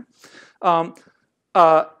environment, right?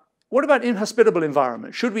 What about inhospitable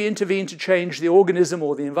environment? Should we intervene to change the organism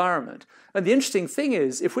or the environment? And the interesting thing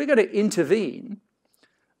is, if we're going to intervene,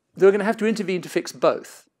 they're going to have to intervene to fix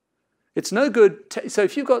both. It's no good. So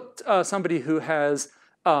if you've got somebody who has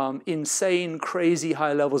insane, crazy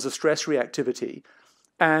high levels of stress reactivity,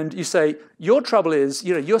 and you say, your trouble is,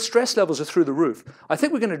 your stress levels are through the roof. I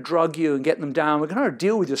think we're going to drug you and get them down. We're going to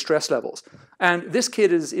deal with your stress levels. And this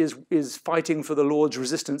kid is fighting for the Lord's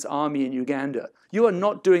Resistance Army in Uganda. You are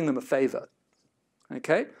not doing them a favor.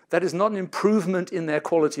 Okay? That is not an improvement in their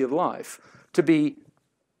quality of life to be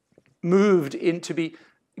moved into be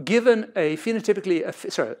given a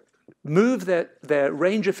phenotypically, move their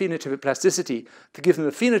range of phenotypic plasticity to give them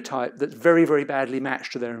a phenotype that's very, very badly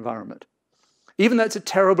matched to their environment. Even though it's a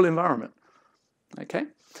terrible environment, okay?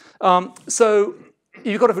 So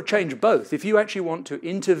you've got to change both. If you actually want to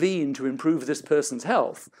intervene to improve this person's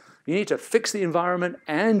health, you need to fix the environment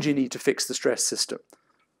and you need to fix the stress system,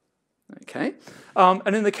 okay?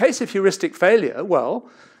 And in the case of heuristic failure, well,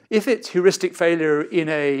 if it's heuristic failure in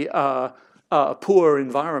a poor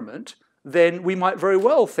environment, then we might very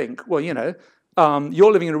well think, well, you're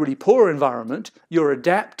living in a really poor environment, you're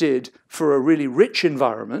adapted for a really rich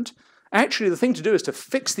environment. Actually, the thing to do is to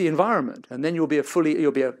fix the environment, and then you'll be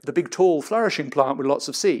the big, tall, flourishing plant with lots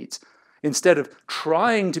of seeds, instead of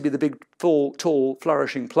trying to be the big, tall,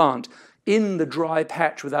 flourishing plant in the dry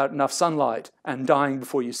patch without enough sunlight and dying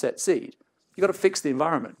before you set seed. You've got to fix the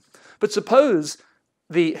environment. But suppose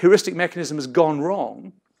the heuristic mechanism has gone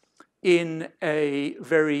wrong in a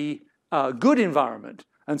very good environment,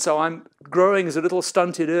 and so I'm growing as a little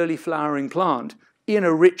stunted, early flowering plant in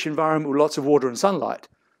a rich environment with lots of water and sunlight,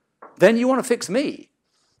 then you want to fix me.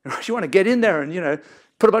 You want to get in there and,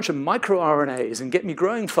 put a bunch of microRNAs and get me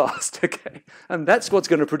growing fast, okay? And that's what's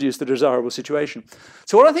going to produce the desirable situation.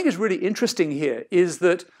 So what I think is really interesting here is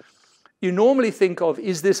that you normally think of,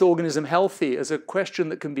 is this organism healthy, as a question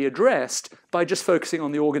that can be addressed by just focusing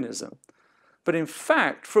on the organism. But in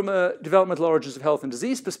fact, from a developmental origins of health and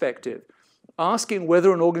disease perspective, asking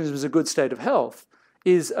whether an organism is a good state of health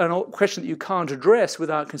is a question that you can't address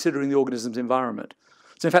without considering the organism's environment.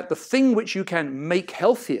 So in fact, the thing which you can make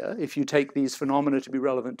healthier, if you take these phenomena to be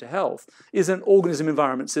relevant to health, is an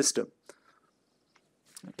organism-environment system.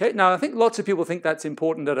 Okay, now I think lots of people think that's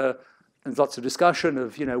important and lots of discussion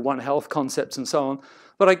of, One Health concepts and so on.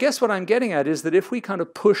 But I guess what I'm getting at is that if we kind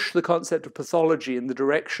of push the concept of pathology in the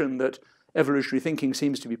direction that evolutionary thinking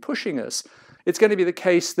seems to be pushing us, it's going to be the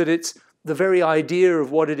case that it's the very idea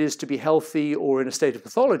of what it is to be healthy or in a state of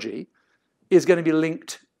pathology is going to be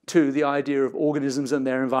linked to the idea of organisms and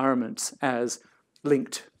their environments as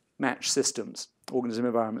linked match systems,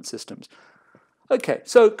 organism-environment systems. Okay,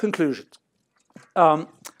 so conclusions.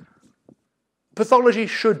 Pathology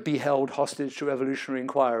should be held hostage to evolutionary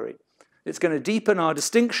inquiry. It's going to deepen our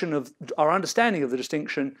understanding of the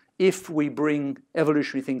distinction if we bring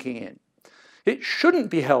evolutionary thinking in. It shouldn't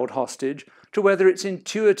be held hostage to whether it's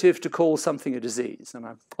intuitive to call something a disease, and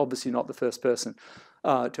I'm obviously not the first person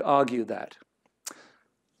to argue that.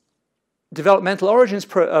 Developmental origins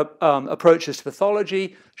approaches to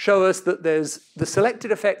pathology show us that there's the selected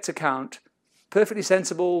effects account, perfectly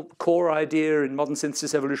sensible core idea in modern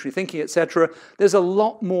synthesis evolutionary thinking, etc. There's a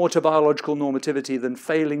lot more to biological normativity than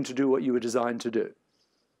failing to do what you were designed to do.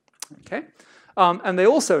 Okay? And they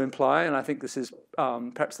also imply, and I think this is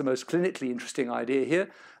perhaps the most clinically interesting idea here,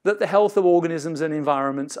 that the health of organisms and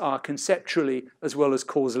environments are conceptually as well as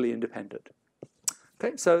causally independent.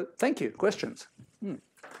 Okay, so thank you. Questions?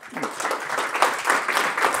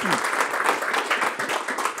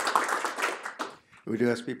 We do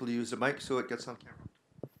ask people to use the mic so it gets on camera.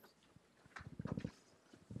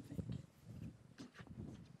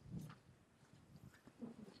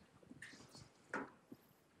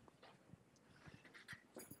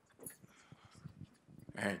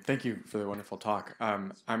 All right, thank you for the wonderful talk.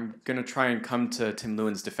 I'm going to try and come to Tim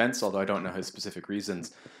Lewens' defense, although I don't know his specific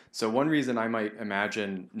reasons. So one reason I might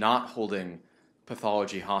imagine not holding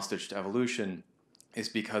pathology hostage to evolution is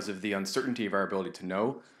because of the uncertainty of our ability to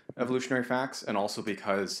know evolutionary facts, and also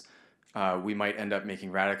because we might end up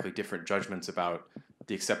making radically different judgments about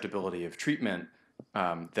the acceptability of treatment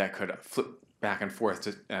that could flip back and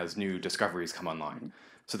forth as new discoveries come online.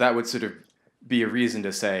 So that would sort of be a reason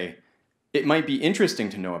to say, it might be interesting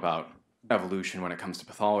to know about evolution when it comes to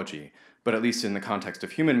pathology, but at least in the context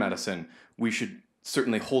of human medicine, we should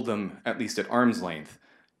certainly hold them at least at arm's length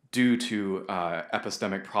due to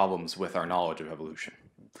epistemic problems with our knowledge of evolution.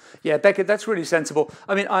 Yeah, Beckett, that's really sensible.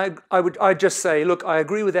 I mean, I'd just say, look, I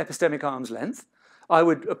agree with epistemic arm's length. I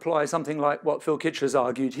would apply something like what Phil Kitcher's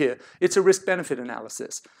argued here. It's a risk-benefit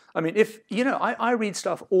analysis. I mean, I read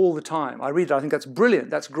stuff all the time. I think that's brilliant,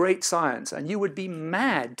 that's great science, and you would be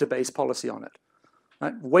mad to base policy on it.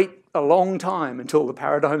 Right? Wait a long time until the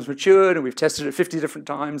paradigm's matured and we've tested it 50 different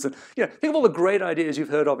times. And think of all the great ideas you've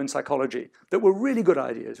heard of in psychology that were really good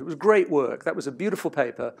ideas. It was great work. That was a beautiful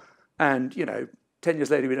paper. And 10 years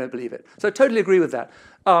later, we don't believe it. So I totally agree with that.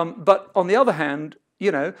 But on the other hand,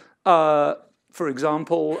 for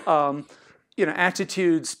example,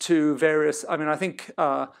 attitudes to various, I think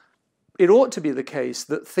it ought to be the case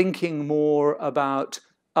that thinking more about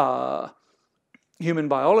human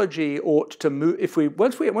biology ought to move,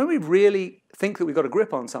 when we really think that we've got a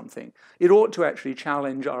grip on something, it ought to actually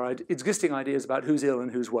challenge our existing ideas about who's ill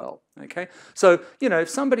and who's well, okay? So, if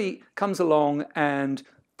somebody comes along and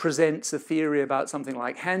presents a theory about something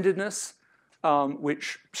like handedness,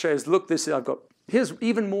 which says, look, here's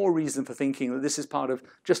even more reason for thinking that this is part of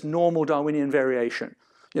just normal Darwinian variation.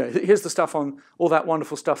 Here's the stuff on all that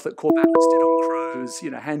wonderful stuff that Corvallis did on crows,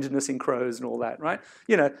 handedness in crows and all that, right?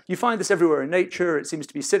 You find this everywhere in nature. It seems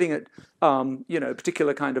to be sitting at,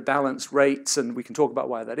 particular kind of balanced rates, and we can talk about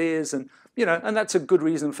why that is, and that's a good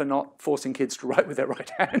reason for not forcing kids to write with their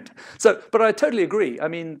right hand. So, but I totally agree. I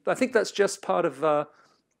mean, I think that's just part of, a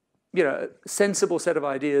sensible set of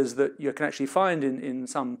ideas that you can actually find in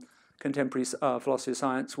some contemporary philosophy of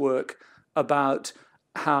science work about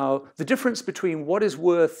how the difference between what is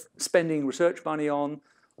worth spending research money on,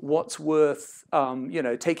 what's worth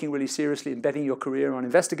taking really seriously and betting your career on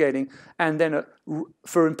investigating, and then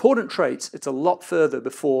for important traits, it's a lot further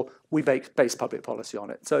before we base public policy on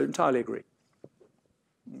it. So entirely agree.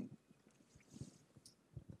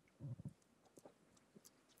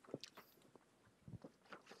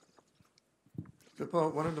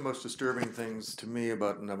 Paul, one of the most disturbing things to me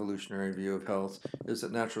about an evolutionary view of health is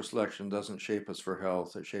that natural selection doesn't shape us for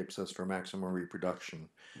health, it shapes us for maximum reproduction.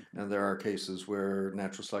 And there are cases where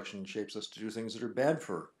natural selection shapes us to do things that are bad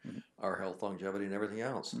for our health, longevity, and everything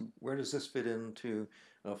else. Where does this fit into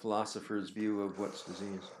a philosopher's view of what's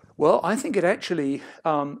disease? Well, I think it actually,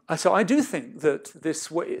 so I do think that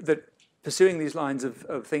this way, that pursuing these lines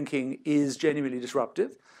of thinking is genuinely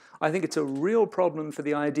disruptive. I think it's a real problem for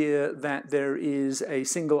the idea that there is a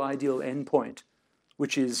single ideal endpoint,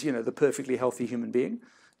 which is, the perfectly healthy human being.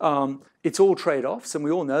 It's all trade-offs, and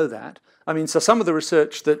we all know that. I mean, so some of the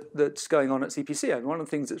research that's going on at CPC, and one of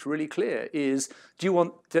the things that's really clear is, do you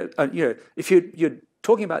want to, if you're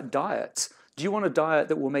talking about diets, do you want a diet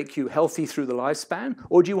that will make you healthy through the lifespan,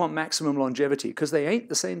 or do you want maximum longevity? Because they ain't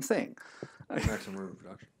the same thing. Maximum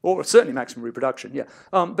reproduction. Or certainly maximum reproduction, yeah.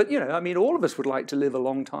 But, all of us would like to live a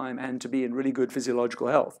long time and to be in really good physiological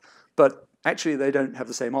health. But actually, they don't have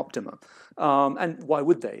the same optimum. And why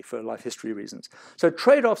would they, for life history reasons? So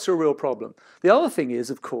trade-offs are a real problem. The other thing is,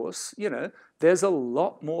 of course, there's a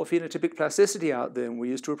lot more phenotypic plasticity out there than we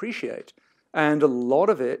used to appreciate. And a lot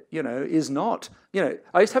of it, is not, I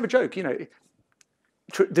used to have a joke,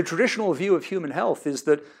 the traditional view of human health is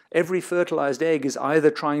that every fertilized egg is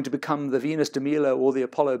either trying to become the Venus de Milo or the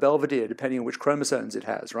Apollo Belvedere, depending on which chromosomes it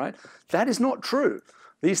has, right? That is not true.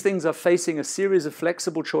 These things are facing a series of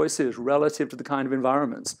flexible choices relative to the kind of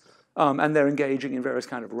environments. And they're engaging in various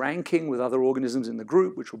kind of ranking with other organisms in the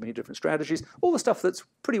group, which will be different strategies, all the stuff that's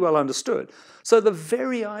pretty well understood. So the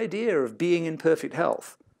very idea of being in perfect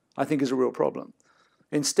health, I think, is a real problem.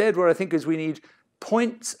 Instead, what I think is we need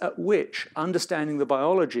points at which understanding the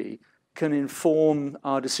biology can inform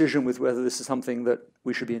our decision with whether this is something that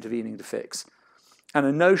we should be intervening to fix. And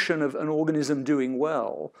a notion of an organism doing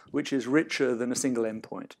well, which is richer than a single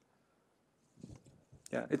endpoint.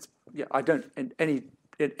 I don't in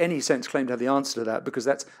any sense claim to have the answer to that, because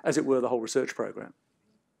that's, as it were, the whole research program.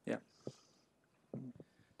 Yeah.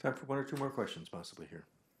 Time for one or two more questions, possibly here.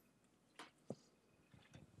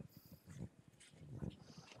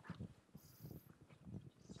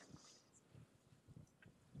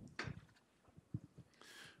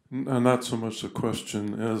 Not so much a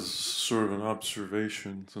question as sort of an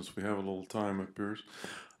observation, since we have a little time, it appears.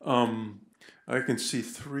 I can see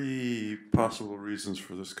three possible reasons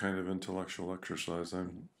for this kind of intellectual exercise.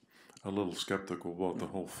 I'm a little skeptical about the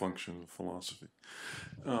whole function of philosophy.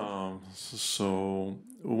 So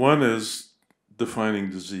one is defining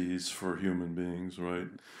disease for human beings, right?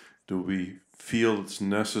 Do we feel it's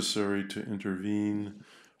necessary to intervene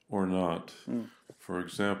or not? For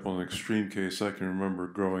example, in an extreme case, I can remember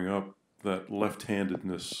growing up that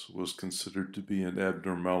left-handedness was considered to be an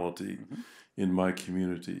abnormality in my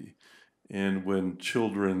community. And when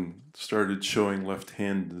children started showing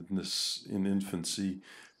left-handedness in infancy,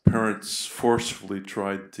 parents forcefully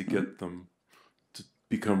tried to get them to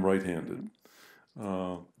become right-handed.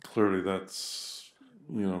 Clearly that's,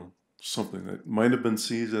 something that might have been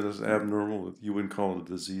seen as abnormal. You wouldn't call it a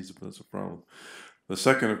disease, but it's a problem. The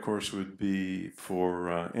second, of course, would be for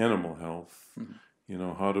animal health.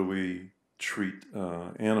 How do we treat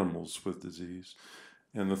animals with disease?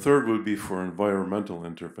 And the third would be for environmental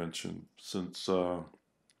intervention, since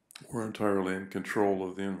we're entirely in control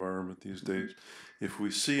of the environment these days. If we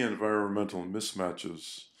see environmental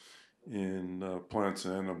mismatches in plants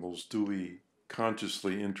and animals, do we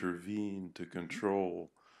consciously intervene to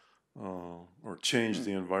control or change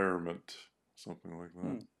the environment, something like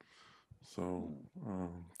that? So,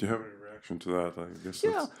 do you have any reaction to that? I guess.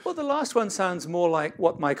 Yeah, well, the last one sounds more like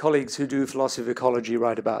what my colleagues who do philosophy of ecology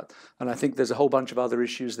write about. And I think there's a whole bunch of other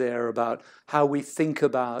issues there about how we think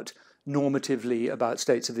about normatively about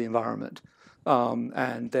states of the environment.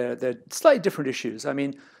 And they're slightly different issues. I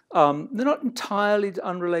mean, they're not entirely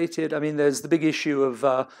unrelated. I mean, there's the big issue of,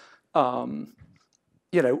 what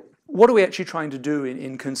are we actually trying to do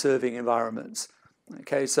in conserving environments?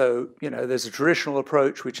 Okay, so, there's a traditional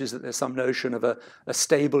approach, which is that there's some notion of a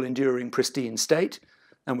stable, enduring, pristine state,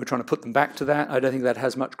 and we're trying to put them back to that. I don't think that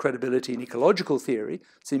has much credibility in ecological theory. It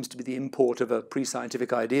seems to be the import of a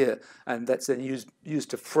pre-scientific idea, and that's then used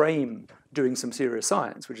to frame doing some serious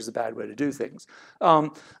science, which is a bad way to do things.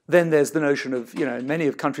 Then there's the notion of, in many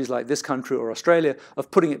of countries like this country or Australia,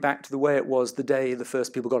 of putting it back to the way it was the day the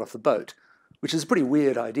first people got off the boat, which is a pretty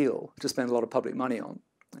weird ideal to spend a lot of public money on.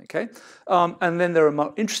 Okay, and then there are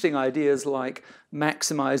more interesting ideas like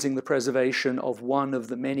maximizing the preservation of one of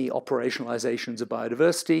the many operationalizations of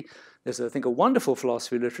biodiversity. There's, I think, a wonderful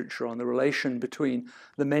philosophy literature on the relation between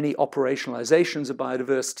the many operationalizations of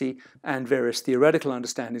biodiversity and various theoretical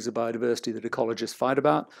understandings of biodiversity that ecologists fight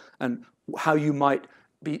about, and how you might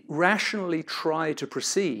rationally try to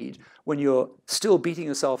proceed when you're still beating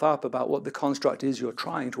yourself up about what the construct is you're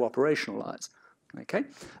trying to operationalize. Okay,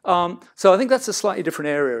 so I think that's a slightly different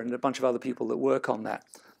area, and a bunch of other people that work on that.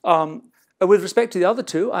 With respect to the other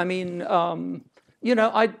two, I mean, you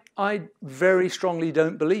know, I very strongly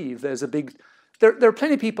don't believe there's a big. There are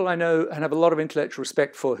plenty of people I know and have a lot of intellectual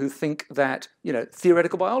respect for who think that, you know,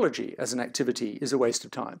 theoretical biology as an activity is a waste of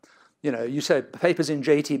time. You know, you say papers in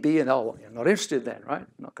JTB and, oh, you're not interested then, right? I'm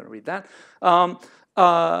not going to read that.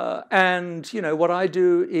 And, you know, what I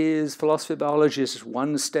do is philosophy of biology is just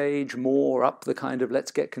one stage more up the kind of let's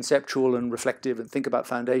get conceptual and reflective and think about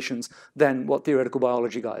foundations than what theoretical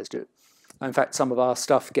biology guys do. In fact, some of our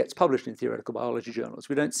stuff gets published in theoretical biology journals.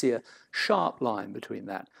 We don't see a sharp line between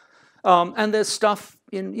that. And there's stuff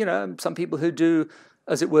in, you know, some people who do,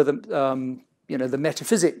 as it were, you know, the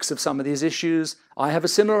metaphysics of some of these issues. I have a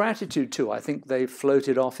similar attitude to. I think they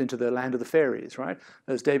floated off into the land of the fairies, right?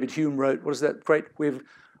 As David Hume wrote, what is that great?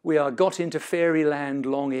 We are got into fairyland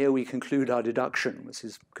long ere we conclude our deduction, was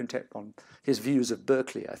his contempt on his views of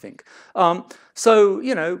Berkeley, I think. So,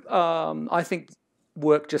 you know, I think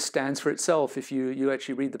work just stands for itself. If you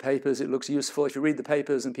actually read the papers, it looks useful. If you read the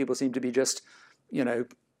papers and people seem to be just, you know,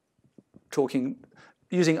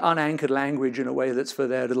 using unanchored language in a way that's for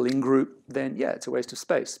their little in-group, then yeah, it's a waste of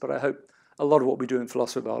space. But I hope a lot of what we do in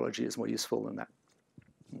philosophy of biology is more useful than that.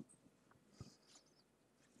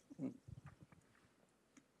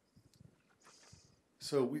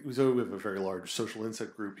 So we have a very large social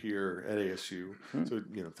insect group here at ASU. So,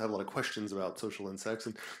 you know, have a lot of questions about social insects.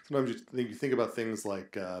 And sometimes you think about things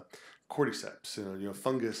like cordyceps, you know,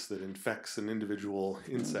 fungus that infects an individual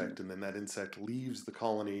insect, and then that insect leaves the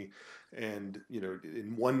colony. And, you know,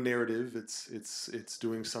 in one narrative, it's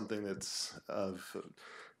doing something that's of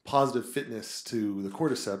positive fitness to the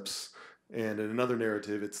cordyceps, and in another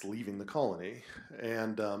narrative, it's leaving the colony.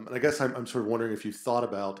 And I guess I'm sort of wondering if you thought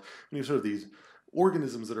about sort of these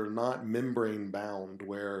organisms that are not membrane bound,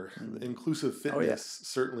 where inclusive fitness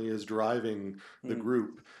certainly is driving the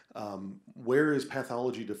group. Where is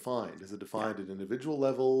pathology defined? Is it defined at an individual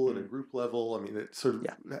level, at a group level? I mean, it's sort of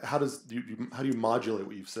how do you modulate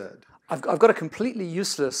what you've said? I've got a completely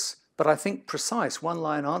useless, but I think precise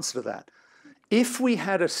one-line answer to that. If we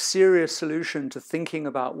had a serious solution to thinking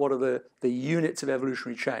about what are the units of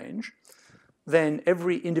evolutionary change, then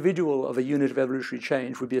every individual of a unit of evolutionary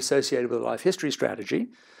change would be associated with a life history strategy,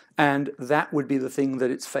 and that would be the thing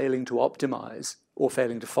that it's failing to optimize or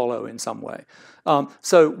failing to follow in some way.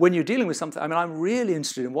 So when you're dealing with something, I mean, I'm really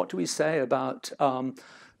interested in what do we say about,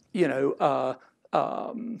 you know,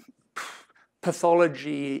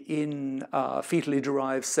 pathology in fetally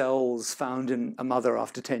derived cells found in a mother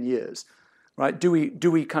after 10 years, right? Do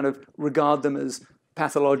we kind of regard them as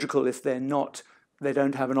pathological if they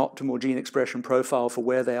don't have an optimal gene expression profile for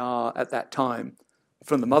where they are at that time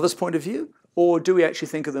from the mother's point of view? Or do we actually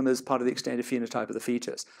think of them as part of the extended phenotype of the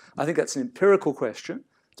fetus? I think that's an empirical question.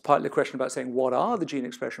 It's partly a question about saying what are the gene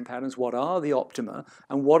expression patterns, what are the optima,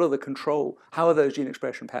 and what are the control, how are those gene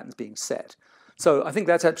expression patterns being set? So I think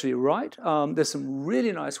that's absolutely right. There's some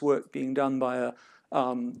really nice work being done by a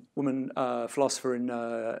woman philosopher in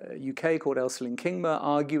UK called Elsalyn Kingma,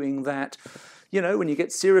 arguing that, you know, when you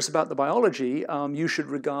get serious about the biology, you should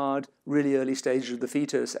regard really early stages of the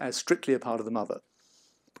fetus as strictly a part of the mother.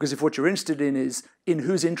 Because if what you're interested in is in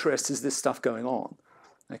whose interest is this stuff going on,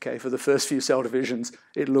 okay, for the first few cell divisions,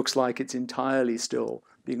 it looks like it's entirely still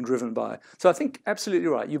being driven by. So I think absolutely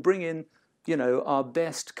right. You bring in, you know, our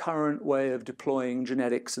best current way of deploying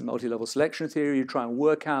genetics and multi-level selection theory. You try and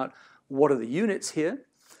work out what are the units here,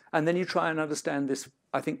 and then you try and understand this,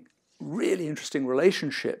 I think, really interesting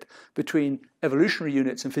relationship between evolutionary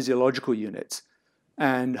units and physiological units.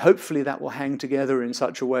 And hopefully that will hang together in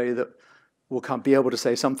such a way that we'll be able to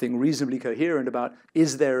say something reasonably coherent about,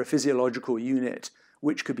 is there a physiological unit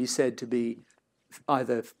which could be said to be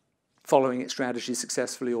either following its strategy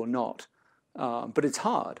successfully or not. But it's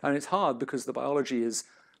hard, and it's hard because the biology is,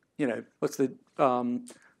 you know, what's the,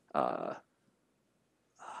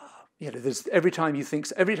 you know, there's every time you think,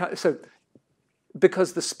 so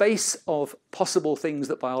because the space of possible things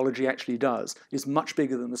that biology actually does is much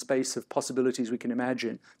bigger than the space of possibilities we can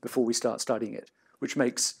imagine before we start studying it, which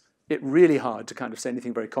makes it really hard to kind of say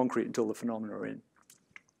anything very concrete until the phenomena are in.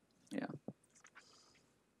 Yeah.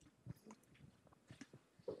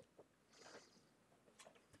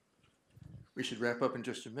 We should wrap up in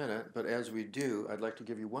just a minute, but as we do, I'd like to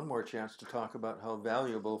give you one more chance to talk about how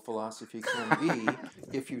valuable philosophy can be,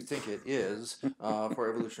 if you think it is, for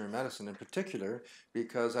evolutionary medicine in particular,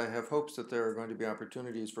 because I have hopes that there are going to be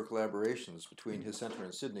opportunities for collaborations between his center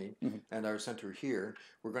in Sydney and our center here.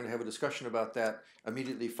 We're going to have a discussion about that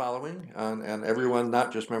immediately following, and everyone,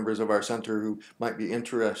 not just members of our center who might be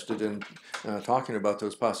interested in talking about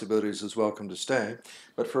those possibilities, is welcome to stay.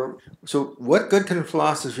 But so what good can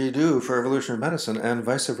philosophy do for evolutionary medicine and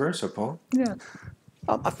vice versa, Paul? Yeah.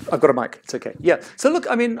 I've got a mic. It's okay. Yeah. So look,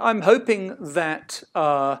 I mean, I'm hoping that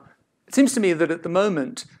it seems to me that at the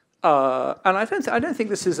moment, and I don't think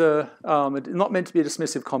this is not meant to be a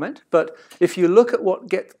dismissive comment, but if you look at what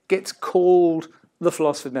gets called the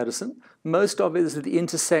philosophy of medicine, most of it is at the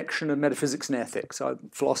intersection of metaphysics and ethics. So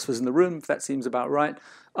philosophers in the room, if that seems about right.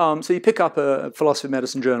 So you pick up a philosophy of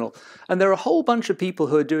medicine journal, and there are a whole bunch of people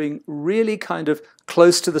who are doing really kind of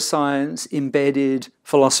close to the science, embedded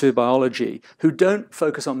philosophy of biology, who don't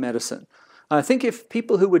focus on medicine. And I think if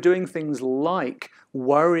people who were doing things like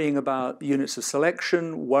worrying about units of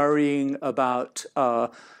selection, worrying about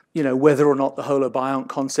whether or not the holobiont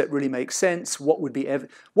concept really makes sense,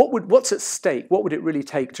 what's at stake, what would it really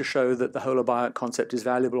take to show that the holobiont concept is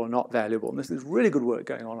valuable or not valuable? And there's really good work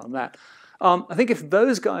going on that. I think if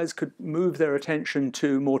those guys could move their attention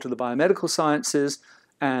more to the biomedical sciences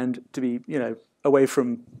and to be, away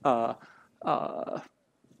from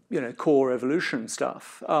core evolution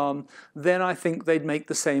stuff, then I think they'd make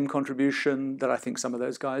the same contribution that I think some of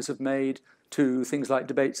those guys have made to things like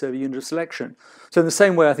debates over unit of selection. So in the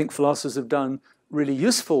same way, I think philosophers have done really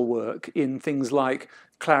useful work in things like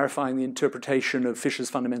clarifying the interpretation of Fisher's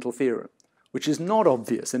fundamental theorem, which is not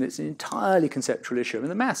obvious, and it's an entirely conceptual issue. I mean,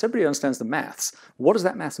 the maths, everybody understands the maths. What does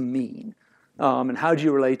that math mean? And how do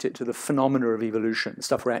you relate it to the phenomena of evolution, the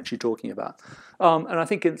stuff we're actually talking about? And I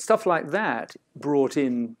think in stuff like that brought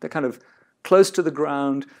in the kind of close to the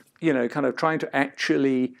ground, kind of trying to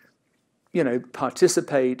actually,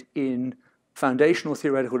 participate in foundational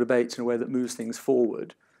theoretical debates in a way that moves things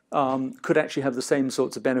forward, could actually have the same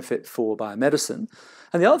sorts of benefit for biomedicine.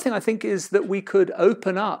 And the other thing I think is that we could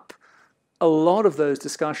open up a lot of those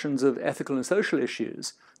discussions of ethical and social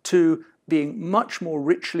issues to being much more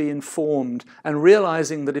richly informed and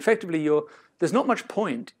realizing that effectively there's not much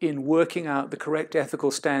point in working out the correct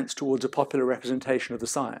ethical stance towards a popular representation of the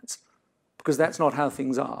science, because that's not how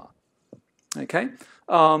things are. Okay?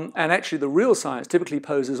 And actually the real science typically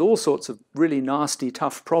poses all sorts of really nasty,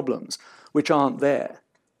 tough problems which aren't there.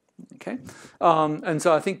 Okay? And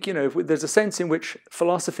so I think, there's a sense in which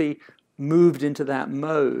philosophy moved into that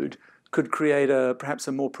mode could create perhaps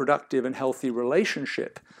a more productive and healthy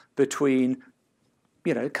relationship between,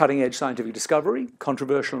 cutting-edge scientific discovery,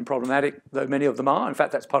 controversial and problematic, though many of them are. In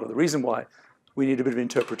fact, that's part of the reason why we need a bit of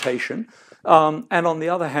interpretation. And on the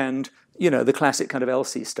other hand, the classic kind of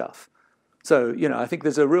LC stuff. So, I think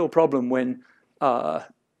there's a real problem when,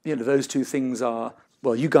 those two things are,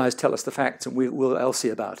 well, you guys tell us the facts and we'll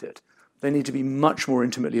LC about it. They need to be much more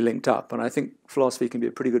intimately linked up. And I think philosophy can be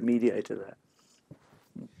a pretty good mediator there.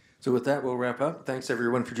 So with that, we'll wrap up. Thanks,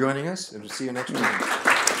 everyone, for joining us, and we'll see you next week.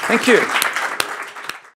 Thank you.